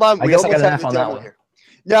wait, hold on. I guess I got an F on that one. Here.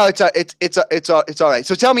 No, it's all right.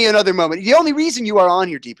 So tell me another moment. The only reason you are on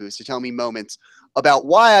here, Deepu, is to tell me moments about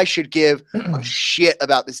why I should give a shit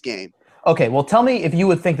about this game. Okay, well, tell me if you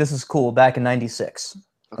would think this is cool back in '96.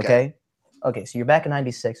 Okay, so you're back in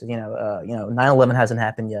 '96. You know, 9/11 hasn't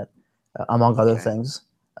happened yet, among other things.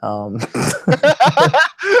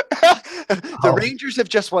 The Rangers have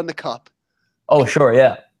just won the cup. Oh, sure,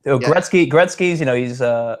 yeah. Gretzky's, you know, he's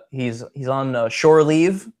on shore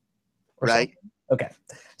leave. Right. Something. Okay.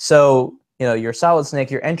 So, you know, you're Solid Snake.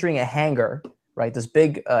 You're entering a hangar, right? This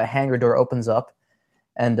big hangar door opens up,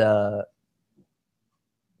 and you're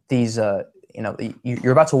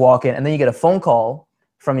about to walk in, and then you get a phone call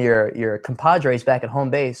from your compadres back at home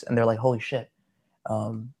base, and they're like, "Holy shit!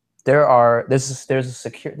 There are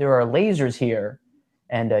lasers here,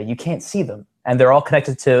 and you can't see them, and they're all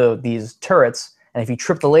connected to these turrets. And if you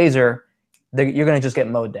trip the laser, you're gonna just get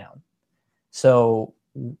mowed down. So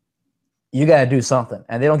you gotta do something."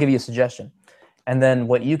 And they don't give you a suggestion. And then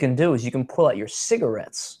what you can do is you can pull out your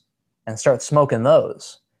cigarettes and start smoking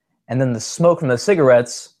those. And then the smoke from the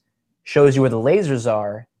cigarettes shows you where the lasers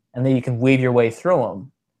are, and then you can weave your way through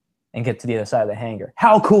them and get to the other side of the hangar.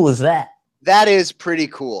 How cool is that? That is pretty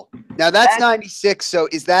cool. Now that's 96. So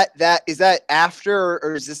is that after,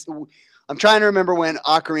 or is this? I'm trying to remember when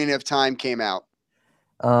Ocarina of Time came out.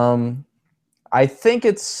 I think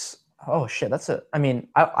it's. Oh shit, that's a. I mean,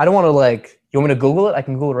 I don't want to like. You want me to Google it? I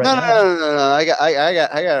can Google it right now. No. I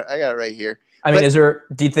got it right here. I mean,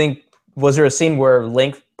 do you think was there a scene where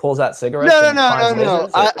Link pulls out cigarettes? No.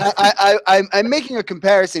 I'm making a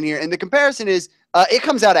comparison here, and the comparison is it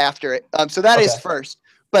comes out after it. So that is first.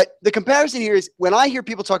 But the comparison here is when I hear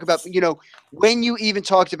people talk about, when you even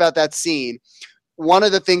talked about that scene, one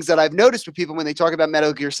of the things that I've noticed with people when they talk about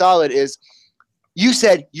Metal Gear Solid is you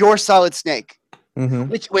said you're Solid Snake. Mm-hmm.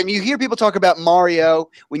 Which when you hear people talk about Mario,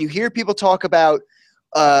 when you hear people talk about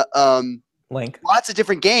Link, lots of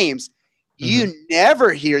different games, you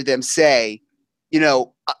never hear them say,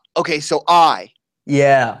 okay, so I.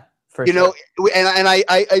 Yeah, for You sure. know, and I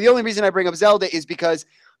the only reason I bring up Zelda is because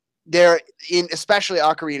there, in especially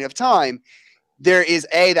Ocarina of Time, there is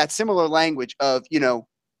that similar language of,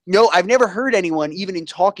 no, I've never heard anyone even in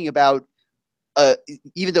talking about,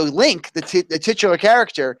 even though Link, the titular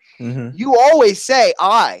character, Hmm. you always say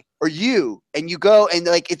I or you, and you go, and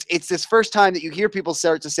like it's this first time that you hear people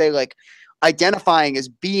start to say, like, identifying as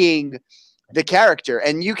being the character,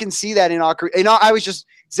 and you can see that in Ocarina. And I was just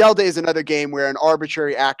Zelda is another game where an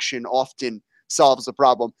arbitrary action often solves the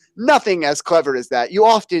problem. Nothing as clever as that. You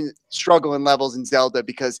often struggle in levels in Zelda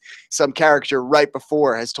because some character right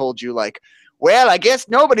before has told you, like, well, I guess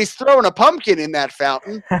nobody's throwing a pumpkin in that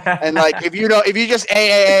fountain. And like, if you just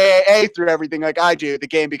a through everything like I do, the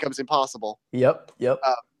game becomes impossible. Yep.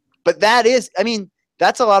 But that is, I mean,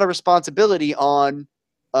 that's a lot of responsibility on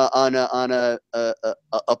a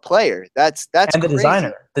player. That's And the crazy.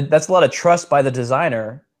 designer. That's a lot of trust by the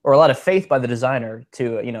designer, or a lot of faith by the designer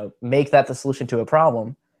to make that the solution to a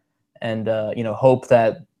problem, and hope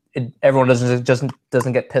that everyone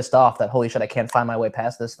doesn't get pissed off that holy shit, I can't find my way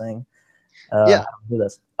past this thing. Yeah. How to do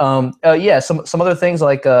this. Some other things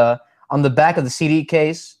like on the back of the CD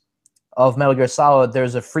case of Metal Gear Solid,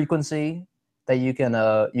 there's a frequency that you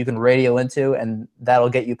can radio into, and that'll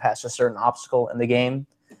get you past a certain obstacle in the game.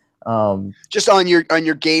 Just on your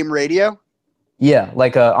game radio. Yeah,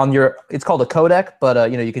 like on your, it's called a codec,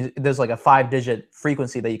 but you can, there's like a 5-digit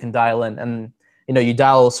frequency that you can dial in, and you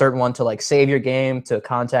dial a certain one to like save your game, to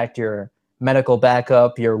contact your medical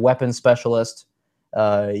backup, your weapons specialist,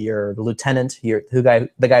 your lieutenant, the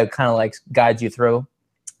guy who kind of like guides you through.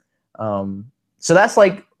 So that's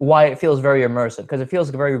like why it feels very immersive, because it feels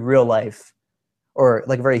like a very real life, or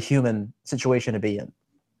like a very human situation to be in.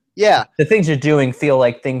 Yeah. The things you're doing feel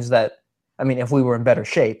like things that, I mean, if we were in better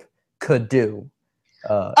shape, could do.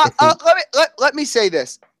 Let me say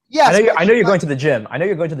this. Yes, I know you're going to the gym. I know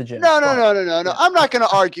you're going to the gym. No. I'm not going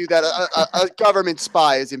to argue that a government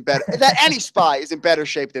spy is in better, that any spy is in better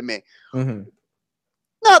shape than me. Mm-hmm.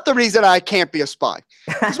 Not the reason I can't be a spy.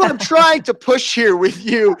 That's what I'm trying to push here with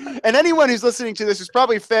you, and anyone who's listening to this is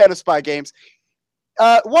probably a fan of spy games.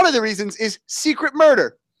 One of the reasons is secret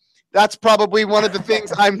murder. That's probably one of the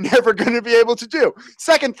things I'm never going to be able to do.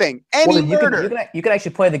 Second thing, murder. You can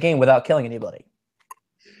actually play the game without killing anybody.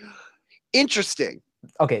 Interesting.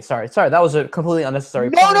 Okay, sorry. That was a completely unnecessary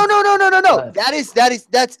No. point.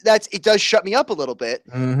 That's it does shut me up a little bit.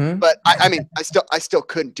 Mm-hmm. But I mean, I still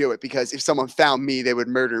couldn't do it, because if someone found me, they would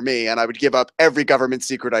murder me, and I would give up every government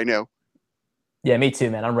secret I knew. Yeah, me too,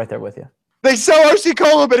 man. I'm right there with you. They sell RC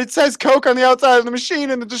Cola, but it says Coke on the outside of the machine,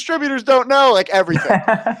 and the distributors don't know. Like everything,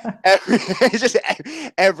 it's just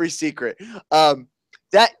every secret.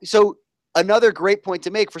 So another great point to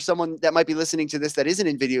make for someone that might be listening to this that isn't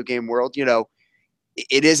in video game world,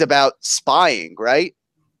 it is about spying, right?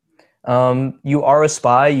 You are a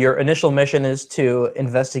spy. Your initial mission is to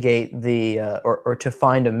investigate or to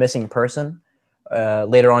find a missing person.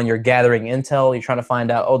 Later on, you're gathering intel. You're trying to find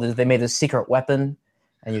out, they made a secret weapon,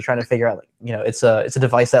 and you're trying to figure out, it's a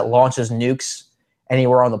device that launches nukes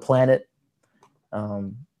anywhere on the planet.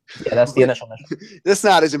 That's the initial mission. That's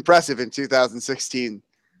not as impressive in 2016.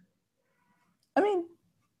 I mean,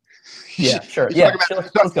 yeah, sure. Yeah,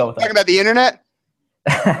 let's go with that. Talking about the internet?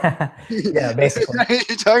 Yeah, basically.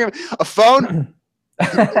 You're talking about a phone?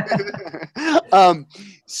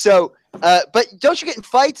 But don't you get in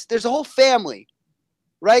fights? There's a whole family,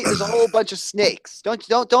 right? There's a whole bunch of snakes.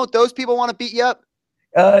 Don't those people want to beat you up?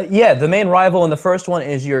 Yeah, the main rival in the first one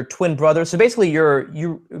is your twin brother. So basically,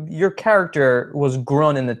 your character was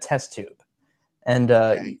grown in the test tube, and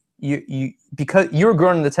Okay. because you were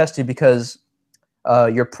grown in the test tube because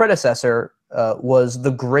your predecessor was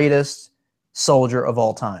the greatest soldier of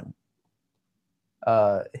all time,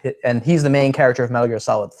 and he's the main character of Metal Gear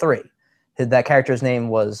Solid 3. That character's name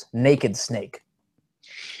was Naked Snake.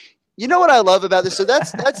 You know what I love about this? So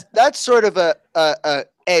that's sort of a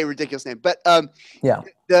ridiculous name, but Yeah.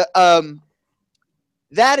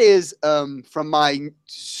 that is from my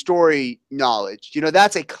story knowledge.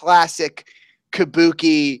 That's a classic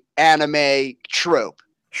kabuki anime trope.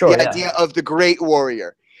 Sure. The idea of the great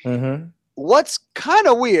warrior. Mm-hmm. What's kind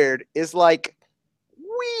of weird is, like,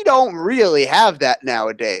 we don't really have that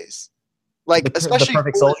nowadays. Like, especially the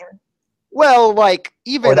perfect soldier. Well, like,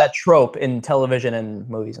 even Or that trope in television and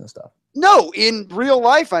movies and stuff. No, in real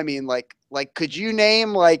life, I mean, like, could you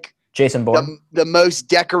name, like, Jason Bourne. the most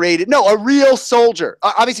decorated? No, a real soldier.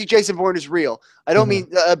 Obviously, Jason Bourne is real. I don't mean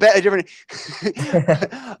a different.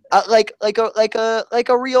 like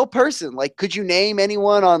a real person. Like, could you name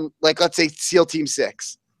anyone on, like, let's say SEAL Team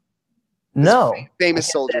 6? No. Famous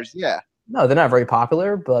soldiers. Yeah. No, they're not very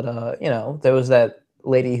popular, but there was that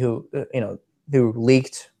lady who who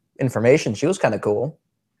leaked information, she was kind of cool.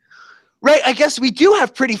 Right. I guess we do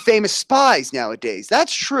have pretty famous spies nowadays.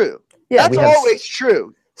 That's true. Yeah, That's always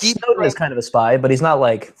true. Deep Snowden is kind of a spy, but he's not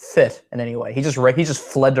like fit in any way. He just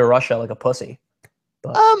fled to Russia like a pussy.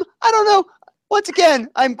 But I don't know. Once again,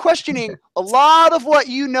 I'm questioning a lot of what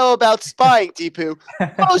you know about spying, Deepu.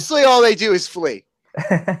 Mostly all they do is flee.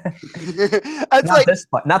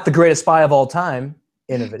 not the greatest spy of all time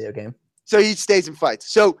in a video game. So he stays and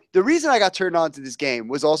fights. So the reason I got turned on to this game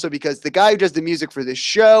was also because the guy who does the music for this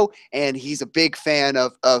show, and he's a big fan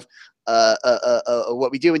of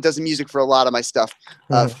what we do and does the music for a lot of my stuff.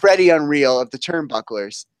 Freddie Unreal of the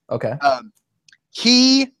Turnbucklers. Okay.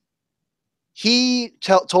 He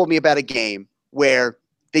told me about a game where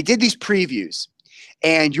they did these previews,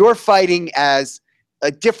 and you're fighting as a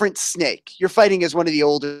different snake. You're fighting as one of the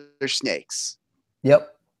older snakes.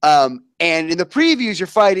 Yep. And in the previews, you're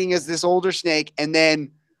fighting as this older snake, and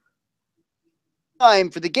then time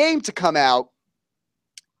for the game to come out,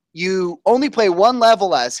 you only play one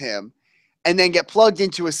level as him, and then get plugged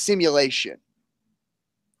into a simulation.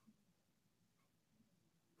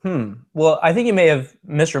 Well, I think you may have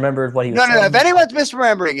misremembered what he was saying. No. If anyone's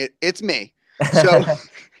misremembering it, it's me. So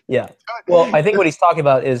yeah. Well, I think what he's talking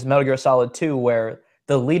about is Metal Gear Solid 2, where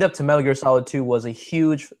the lead up to Metal Gear Solid 2 was a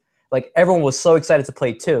huge, like everyone was so excited to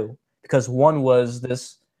play 2 because 1 was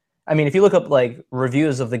this. I mean, if you look up like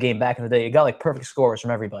reviews of the game back in the day, it got like perfect scores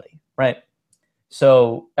from everybody, right?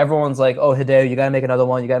 So everyone's like, "Oh, Hideo, you gotta make another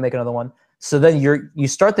one. You gotta make another one." So then you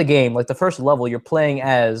start the game, like the first level, you're playing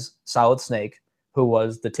as Solid Snake, who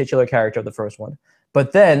was the titular character of the first one.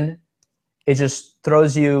 But then it just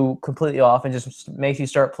throws you completely off and just makes you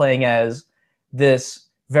start playing as this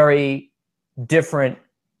very different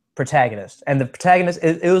protagonist. And the protagonist,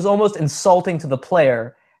 it was almost insulting to the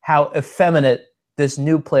player how effeminate this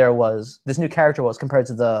new character was compared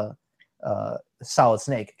to the Solid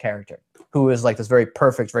Snake character, who is like this very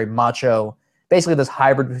perfect, very macho, basically this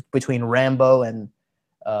hybrid between Rambo and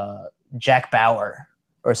Jack Bauer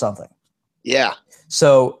or something. Yeah.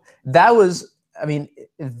 So that was, I mean,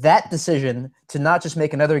 that decision to not just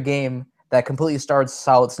make another game that completely stars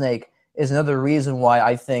Solid Snake is another reason why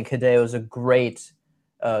I think Hideo is a great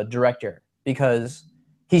director, because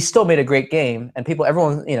he still made a great game, and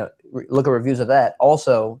everyone, look at reviews of that,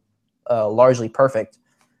 also largely perfect.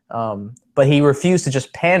 But he refused to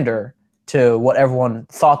just pander to what everyone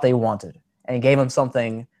thought they wanted, and gave them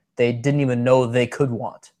something they didn't even know they could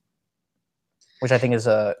want, which I think is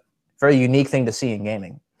a very unique thing to see in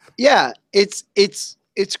gaming. Yeah, it's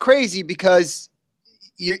crazy because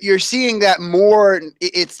you're seeing that more.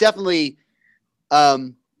 It's definitely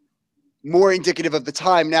more indicative of the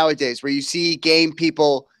time nowadays, where you see game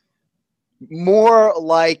people more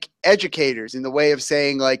like educators in the way of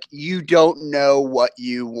saying, like, you don't know what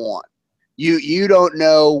you want. You don't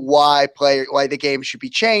know why the game should be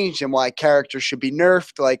changed and why characters should be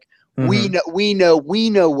nerfed. Like, we know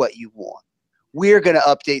what you want. We're going to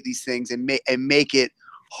update these things and make it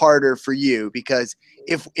harder for you, because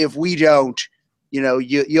if we don't,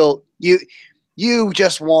 you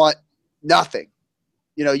just want nothing.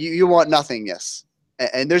 You want nothingness.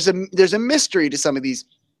 And there's a mystery to some of these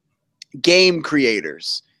game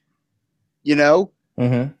creators,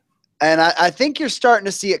 And I think you're starting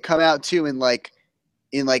to see it come out too in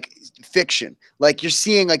fiction. Like, you're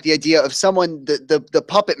seeing like the idea of someone, the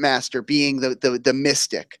puppet master being the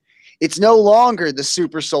mystic. It's no longer the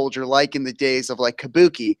super soldier like in the days of like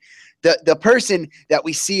Kabuki. The person that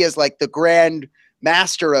we see as like the grand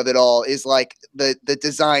master of it all is like the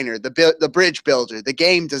designer, the bridge builder, the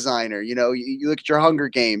game designer. You look at your Hunger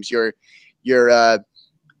Games, your other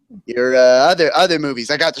movies.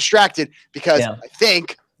 I got distracted because I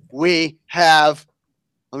think we have.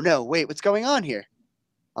 Oh no! Wait, what's going on here?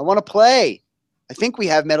 I want to play. I think we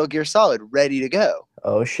have Metal Gear Solid ready to go.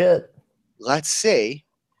 Oh shit! Let's see.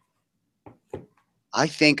 I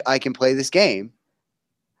think I can play this game.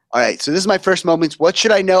 All right, so this is my first moments. What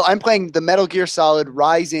should I know? I'm playing the Metal Gear Solid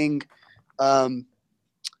Rising.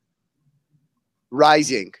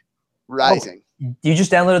 Rising. Oh, you just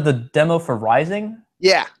downloaded the demo for Rising?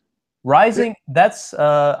 Yeah. Rising, that's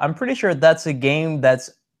I'm pretty sure that's a game that's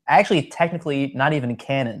actually technically not even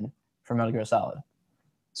canon for Metal Gear Solid.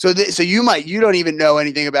 So you don't even know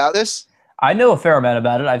anything about this? I know a fair amount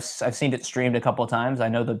about it. I've seen it streamed a couple of times. I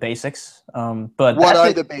know the basics. But what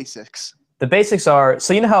are the basics? The basics are,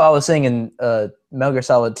 so how I was saying in Metal Gear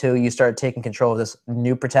Solid 2, you start taking control of this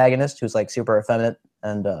new protagonist who's like super effeminate,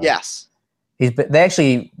 and yes, they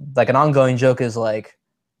actually, like, an ongoing joke is like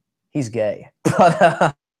he's gay,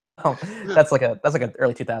 but that's like an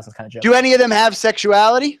early 2000s kind of joke. Do any of them have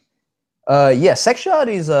sexuality? Yeah,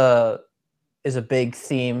 sexuality is a big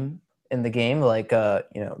theme in the game. Like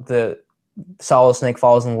the Solid Snake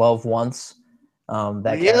falls in love once. That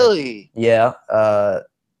character. Really? Yeah.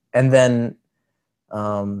 And then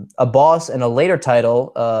a boss in a later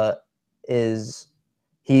title is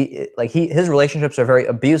his relationships are very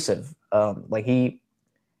abusive. Like he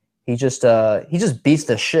just beats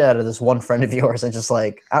the shit out of this one friend of yours and just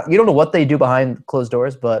like you don't know what they do behind closed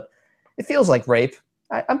doors, but it feels like rape.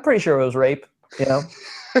 I'm pretty sure it was rape. You know.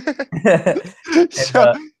 and, so,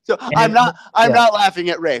 uh, so and I'm yeah. not laughing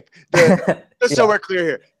at rape. Just so Yeah. we're clear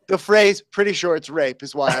here, the phrase "pretty sure it's rape"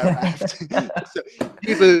 is why I laughed. So,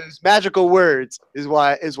 Ibu's magical words is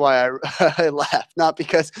why I laughed, not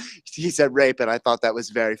because he said rape and I thought that was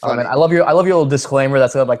very Oh man, funny. I love your little disclaimer.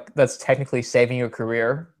 That's technically saving your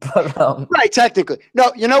career, but Right, technically.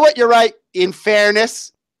 No, you know what? You're right. In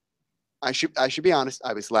fairness, I should be honest.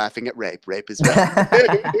 I was laughing at rape. Rape is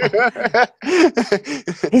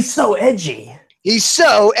he's so edgy. He's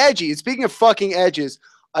so edgy. And speaking of fucking edges,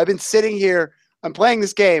 I've been sitting here. I'm playing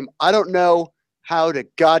this game. I don't know how to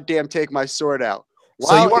goddamn take my sword out. So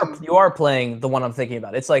While you are playing the one I'm thinking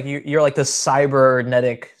about. It's like you're like the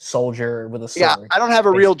cybernetic soldier with a yeah, sword. I don't have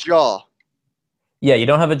a real jaw. Yeah, you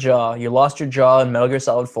don't have a jaw. You lost your jaw in Metal Gear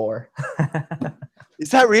Solid 4. Is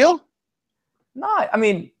that real? No, I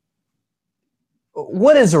mean,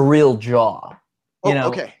 what is a real jaw? You Oh, know.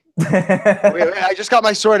 okay. Wait, I just got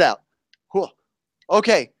my sword out. Cool.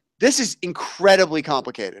 Okay, this is incredibly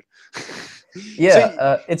complicated.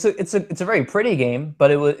 Yeah, So, it's a very pretty game,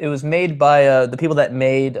 but it was made by the people that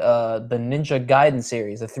made the Ninja Gaiden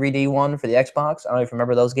series, the 3D one for the Xbox. I don't know if you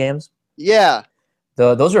remember those games. yeah.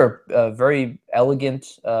 Those are very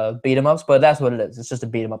elegant beat 'em ups, but that's what it is. It's just a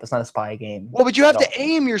beat 'em up. It's not a spy game. Well, but you at have to all.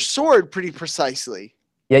 aim your sword pretty precisely.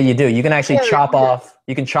 Yeah, you do. You can actually Very chop weird. off.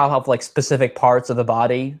 You can chop off like specific parts of the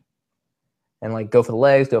body, and like go for the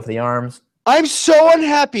legs, go for the arms. I'm so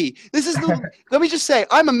unhappy. This is the. Let me just say,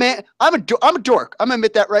 I'm a man. I'm a dork. I'm gonna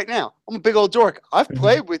admit that right now. I'm a big old dork. I've Mhm.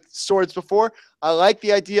 played with swords before. I like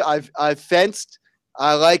the idea. I've fenced.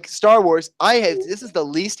 I like Star Wars. This is the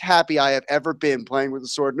least happy I have ever been playing with a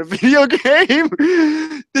sword in a video game.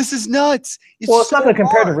 This is nuts. Well, it's not So going to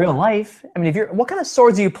compare to hard. real life. I mean, if you're, what kind of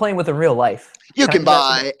swords are you playing with in real life? You can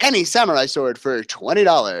That's- buy any samurai sword for $20.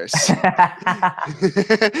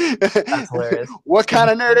 That's hilarious. What kind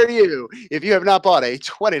of nerd are you? If you have not bought a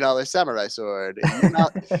 $20 samurai sword,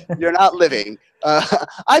 you're not living.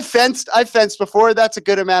 I've fenced before. That's a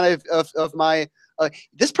good amount of my.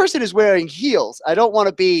 This person is wearing heels. I don't want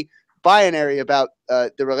to be binary about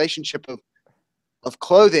the relationship of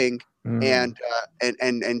clothing Mm.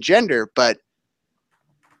 and gender, but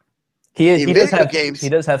He in he does video have games, he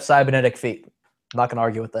does have cybernetic feet. I'm not going to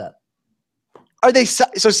argue with that. are they so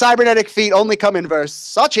cybernetic feet only come in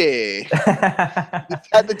Versace? Is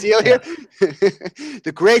that the deal here?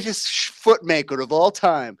 The greatest foot maker of all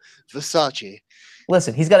time, Versace.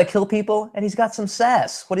 Listen, he's got to kill people, and he's got some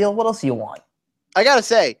sass. What else do you want? I gotta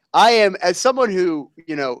say, I am, as someone who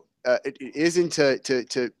is into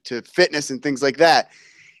to fitness and things like that.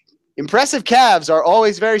 Impressive calves are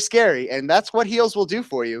always very scary, and that's what heels will do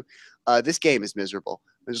for you. This game is miserable.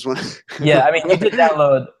 I just want to. Yeah, I mean, you did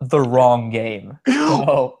download the wrong game.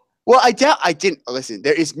 So Well, I didn't listen.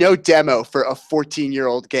 There is no demo for a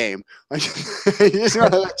 14-year-old game. I just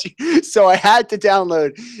want to let you, so I had to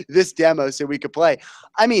download this demo so we could play.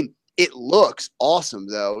 I mean, it looks awesome,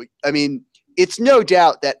 though. I mean, it's no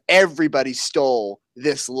doubt that everybody stole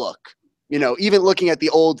this look. Even looking at the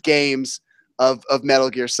old games of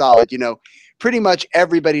Metal Gear Solid, pretty much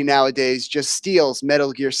everybody nowadays just steals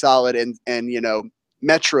Metal Gear Solid and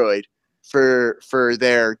Metroid for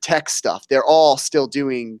their tech stuff. They're all still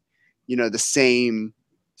doing the same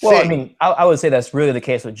well, I thing. mean, I would say that's really the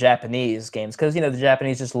case with Japanese games because the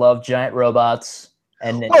Japanese just love giant robots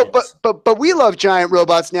and ninjas. Well, but we love giant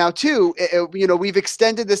robots now too. We've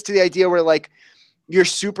extended this to the idea where like your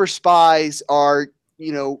super spies are,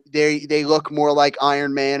 they look more like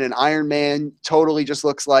Iron Man, and Iron Man totally just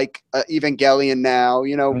looks like Evangelion now.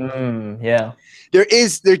 Yeah.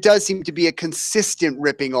 There does seem to be a consistent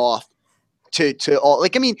ripping off to all.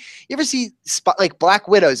 Like, I mean, you ever see like Black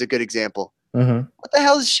Widow is a good example. Mm-hmm. What the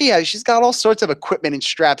hell does she have? She's got all sorts of equipment and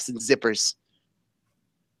straps and zippers.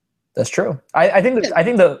 That's true. I think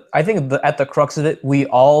at the crux of it, we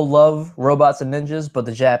all love robots and ninjas, but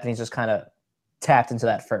the Japanese just kind of tapped into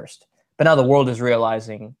that first. But now the world is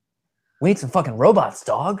realizing we need some fucking robots,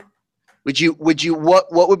 dog. What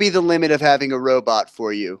would be the limit of having a robot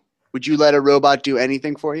for you? Would you let a robot do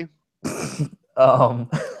anything for you?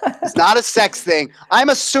 It's not a sex thing. I'm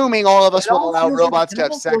assuming all of us will allow robots to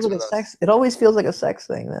have sex with us. It always feels like a sex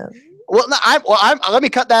thing, man. Well, no, let me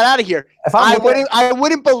cut that out of here. If I'm looking I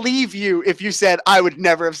wouldn't believe you if you said I would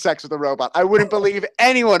never have sex with a robot. I wouldn't believe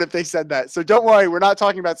anyone if they said that. So don't worry, we're not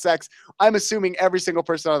talking about sex. I'm assuming every single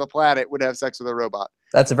person on the planet would have sex with a robot.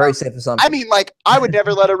 that's a very safe assumption. I mean, like, I would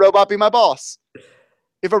never let a robot be my boss.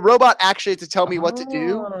 If a robot actually had to tell me what to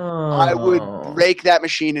do, I would break that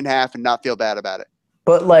machine in half and not feel bad about it.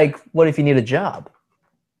 But like, what if you need a job?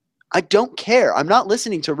 I don't care. I'm not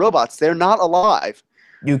listening to robots. They're not alive.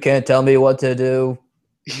 You can't tell me what to do.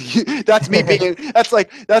 That's me being. That's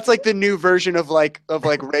like the new version of like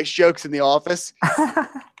race jokes in The Office.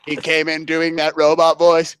 He came in doing that robot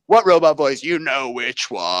voice. What robot voice? You know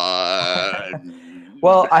which one.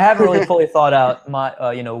 Well, I haven't really fully thought out my,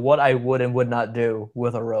 what I would and would not do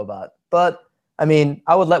with a robot. But I mean,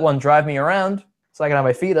 I would let one drive me around so I can have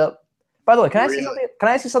my feet up. By the way, can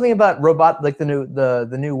I ask you something about robot, like the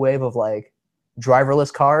new wave of like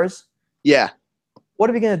driverless cars? Yeah. What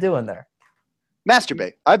are we gonna do in there?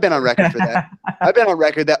 Masturbate. I've been on record for that. I've been on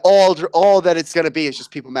record that all that it's gonna be is just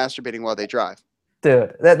people masturbating while they drive.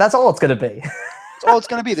 Dude, that's all it's gonna be. That's all it's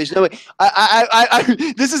gonna be. There's no way.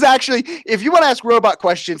 This is actually, if you want to ask robot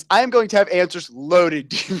questions, I am going to have answers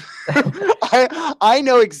loaded. I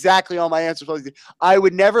know exactly all my answers. I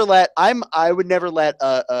would never let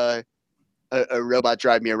a robot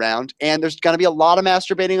drive me around, and there's gonna be a lot of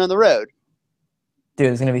masturbating on the road. Dude,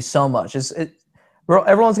 there's gonna be so much.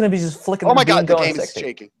 Everyone's gonna be just flicking. Oh my god, the going game is 60.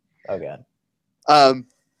 shaking. Oh god.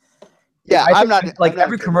 Yeah, I'm not like I'm not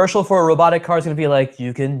every good. commercial for a robotic car is gonna be like,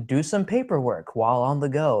 you can do some paperwork while on the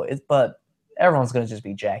go. But everyone's gonna just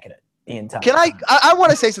be jacking it the entire Can time. I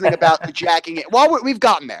want to say something about the jacking it. Well, we've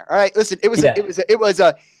gotten there. All right, listen. It was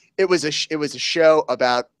a show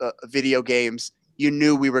about video games. You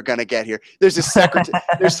knew we were gonna get here. There's a secretary.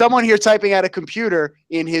 There's someone here typing at a computer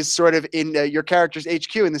in his your character's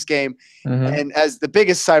HQ in this game, and as the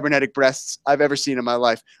biggest cybernetic breasts I've ever seen in my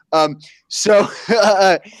life. So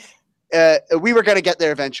we were gonna get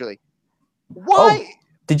there eventually. Why? Oh,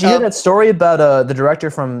 did you hear that story about the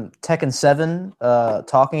director from Tekken 7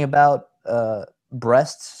 talking about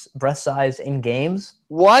breast size in games?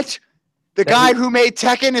 What? The guy who made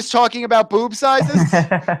Tekken is talking about boob sizes?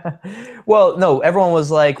 Well, no, everyone was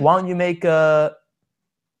like, why don't you make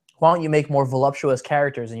more voluptuous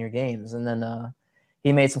characters in your games? And then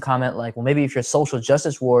he made some comment like, well, maybe if your social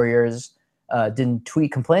justice warriors didn't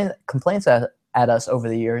tweet complaints at us over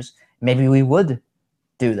the years, maybe we would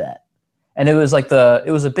do that. And it was like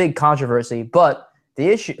it was a big controversy, but the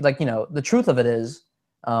issue, the truth of it is,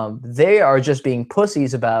 they are just being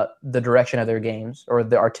pussies about the direction of their games, or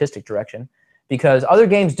the artistic direction, because other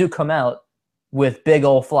games do come out with big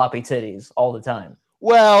old floppy titties all the time.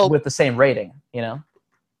 Well, with the same rating,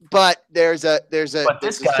 But there's a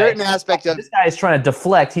certain aspect of this guy is trying to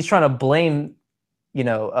deflect. He's trying to blame,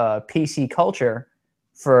 PC culture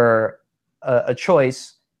for a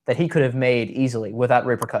choice that he could have made easily without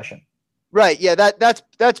repercussion. Right. Yeah.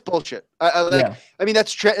 That's bullshit. Yeah. I mean,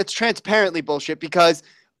 it's transparently bullshit, because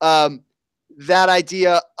that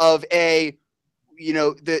idea of the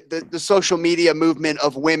social media movement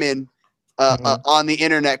of women on the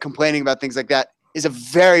internet complaining about things like that is a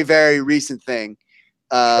very, very recent thing.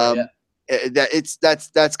 That's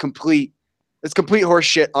complete horse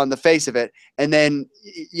shit on the face of it. And then,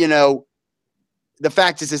 the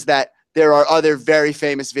fact is that there are other very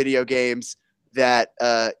famous video games that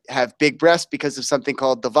have big breasts because of something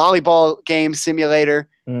called the volleyball game simulator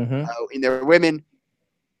in their women.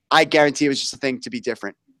 I guarantee it was just a thing to be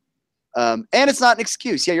different. And it's not an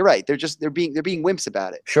excuse. Yeah, you're right. They're being wimps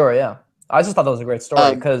about it. Sure. Yeah. I just thought that was a great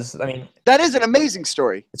story because, that is an amazing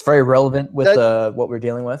story. It's very relevant with what we're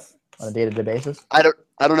dealing with on a day-to-day basis. I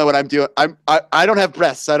don't know what I'm doing. I don't have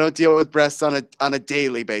breasts. I don't deal with breasts on a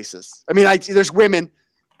daily basis. I mean, there's women.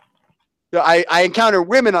 I encounter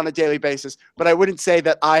women on a daily basis, but I wouldn't say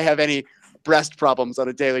that I have any breast problems on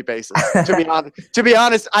a daily basis. To be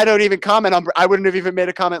honest, I don't even comment on. I wouldn't have even made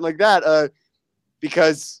a comment like that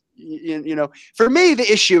because for me the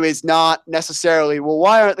issue is not necessarily, well,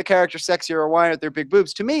 why aren't the characters sexier or why aren't there big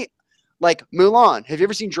boobs? To me, like Mulan. Have you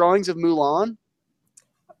ever seen drawings of Mulan?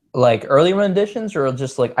 Like early renditions, or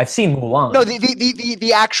just like I've seen Mulan? No,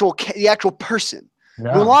 the actual person.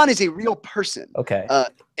 No. Mulan is a real person. Okay.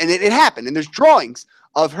 And it happened. And there's drawings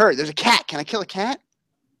of her. There's a cat. Can I kill a cat?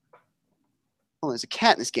 Oh, there's a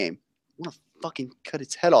cat in this game. I want to fucking cut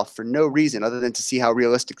its head off for no reason other than to see how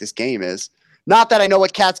realistic this game is. Not that I know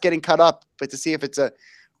what cat's getting cut up, but to see if it's a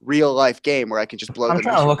real life game where I can just blow I'm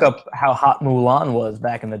trying to look up how hot Mulan was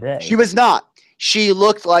back in the day. She was not. She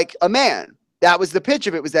looked like a man. That was the pitch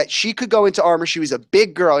of it, was that she could go into armor. She was a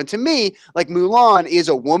big girl. And to me, like, Mulan is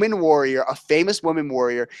a woman warrior, a famous woman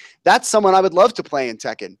warrior. That's someone I would love to play in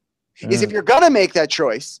Tekken. Is if you're going to make that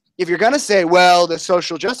choice, if you're going to say, well, the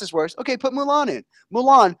social justice works, okay, put Mulan in.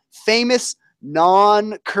 Mulan, famous,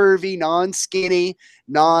 non-curvy, non-skinny,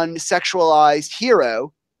 non-sexualized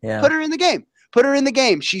hero. Yeah. Put her in the game. Put her in the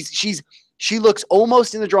game. She looks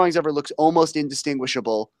almost, in the drawings of her, looks almost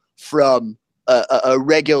indistinguishable from a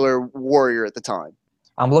regular warrior at the time.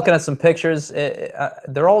 I'm looking at some pictures.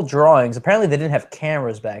 They're all drawings. Apparently, they didn't have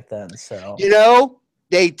cameras back then. So You know,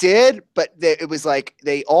 they did, but it was like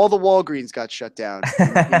all the Walgreens got shut down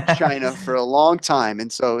in China for a long time,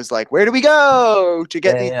 and so it was like, where do we go to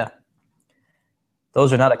get these? yeah.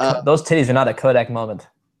 Those are not those titties are not a Kodak moment.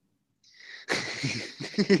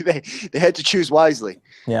 they had to choose wisely.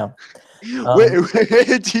 Yeah.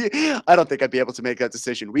 I don't think I'd be able to make that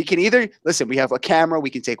decision. We can either listen. We have a camera.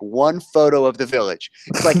 We can take one photo of the village.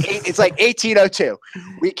 It's like 1802.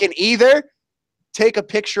 We can either take a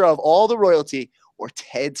picture of all the royalty or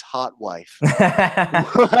Ted's hot wife.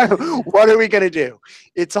 What are we gonna do?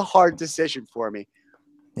 It's a hard decision for me.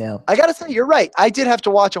 Yeah. I gotta say, you're right. I did have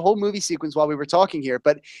to watch a whole movie sequence while we were talking here,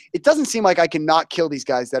 but it doesn't seem like I can not kill these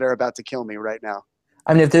guys that are about to kill me right now.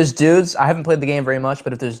 I mean, if there's dudes, I haven't played the game very much,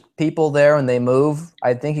 but if there's people there and they move,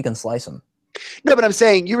 I think you can slice them. No, but I'm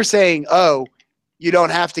saying, you were saying, oh, you don't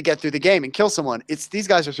have to get through the game and kill someone. It's these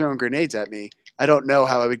guys are throwing grenades at me. I don't know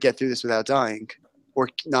how I would get through this without dying or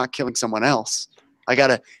not killing someone else.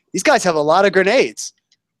 These guys have a lot of grenades.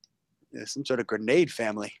 Yeah, some sort of grenade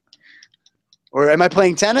family. Or am I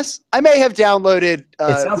playing tennis? I may have downloaded It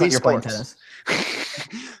sounds Wii like you're playing Sports. tennis.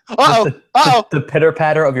 Uh-oh. The pitter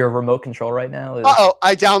patter of your remote control right now is.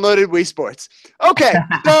 I downloaded Wii Sports. Okay,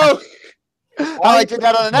 so how I did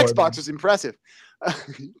that on an Xbox was impressive.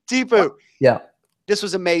 Deepu, Yeah. this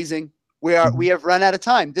was amazing. We have run out of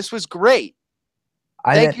time. This was great.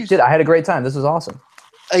 I had a great time. This was awesome.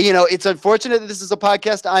 It's unfortunate that this is a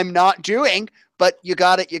podcast I'm not doing, but you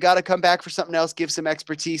got to come back for something else. Give some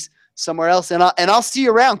expertise somewhere else, and I'll see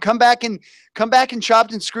you around. Come back and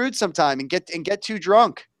chopped and screwed sometime, and get too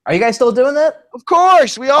drunk. Are you guys still doing that? Of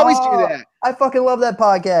course, we always do that. I fucking love that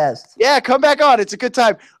podcast. Yeah, come back on. It's a good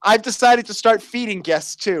time. I've decided to start feeding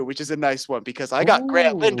guests too, which is a nice one because I got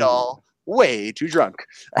Grant Lindahl way too drunk.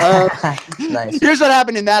 Nice. Here's what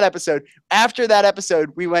happened in that episode. After that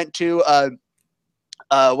episode, we went to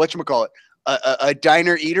whatchamacallit, a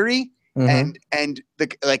diner eatery, Mhm. and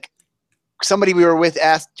somebody we were with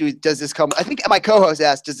asked, does this come? I think my co-host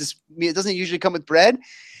asked, it doesn't usually come with bread?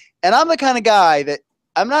 And I'm the kind of guy that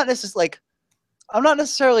I'm not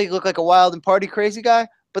necessarily look like a wild and party crazy guy,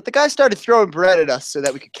 but the guy started throwing bread at us so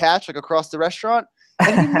that we could catch across the restaurant.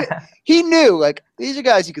 And he knew, like, these are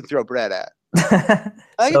guys you can throw bread at.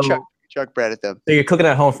 I can chuck bread at them. So you're cooking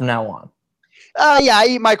at home from now on. Yeah, I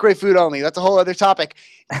eat microwave food only. That's a whole other topic.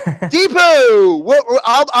 Deepu,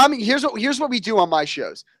 here's what we do on my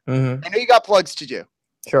shows. Mm-hmm. I know you got plugs to do.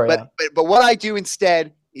 Sure, but what I do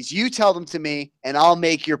instead is you tell them to me, and I'll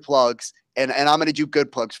make your plugs, and I'm going to do good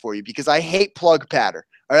plugs for you because I hate plug patter.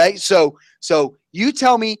 All right, so you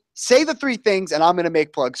tell me, say the three things, and I'm going to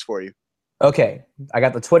make plugs for you. Okay, I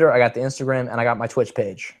got the Twitter, I got the Instagram, and I got my Twitch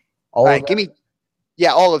page. All right, give me,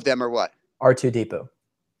 all of them are what? R2 Deepu.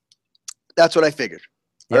 That's what I figured.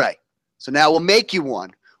 Yep. All right, so now we'll make you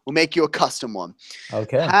one. We'll make you a custom one.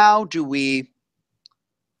 Okay. How do we?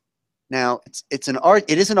 Now it is an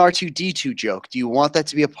R2D2 joke. Do you want that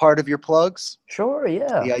to be a part of your plugs? Sure.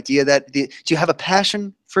 Yeah. The idea that do you have a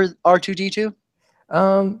passion for R2D2?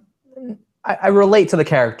 I relate to the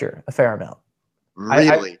character a fair amount.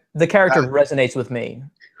 Really? The character resonates with me.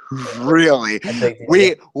 Really?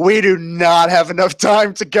 We do not have enough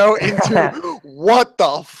time to go into what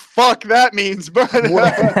the fuck that means, but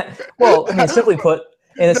well, I mean, simply put,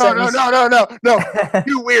 in a sentence. No.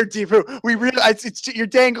 You weird Deepu. We really, you're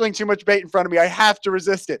dangling too much bait in front of me. I have to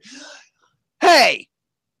resist it. Hey,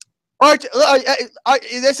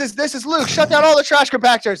 this is Luke. Shut down all the trash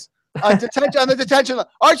compactors. Detention on the detention.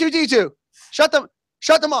 R2D2. Shut them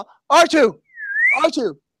off. R2.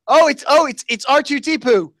 Oh, it's R2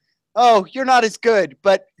 Deepu. Oh, you're not as good,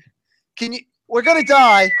 but we're gonna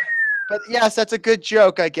die. But yes, that's a good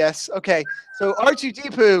joke, I guess. Okay, so R2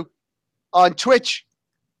 Deepu on Twitch,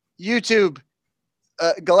 YouTube,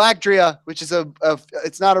 Galactria, which is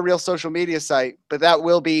it's not a real social media site, but that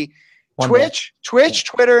will be Twitch,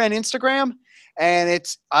 Twitter, and Instagram, and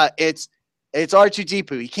it's R2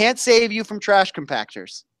 Deepu. He can't save you from trash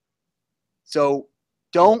compactors, so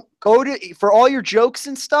don't go to for all your jokes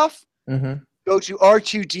and stuff. Mm-hmm. Go to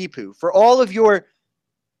R2 Deepu for all of your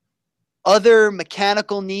other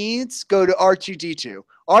mechanical needs, go to R2D2.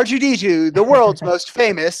 R2D2, the world's most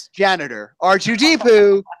famous janitor.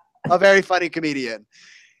 R2D2, a very funny comedian.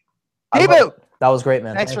 I love Deepu, it. That was great,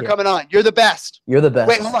 man. thanks Thank for you. coming on. You're the best. You're the best.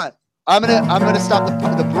 Wait, hold on. I'm gonna stop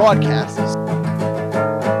the broadcast.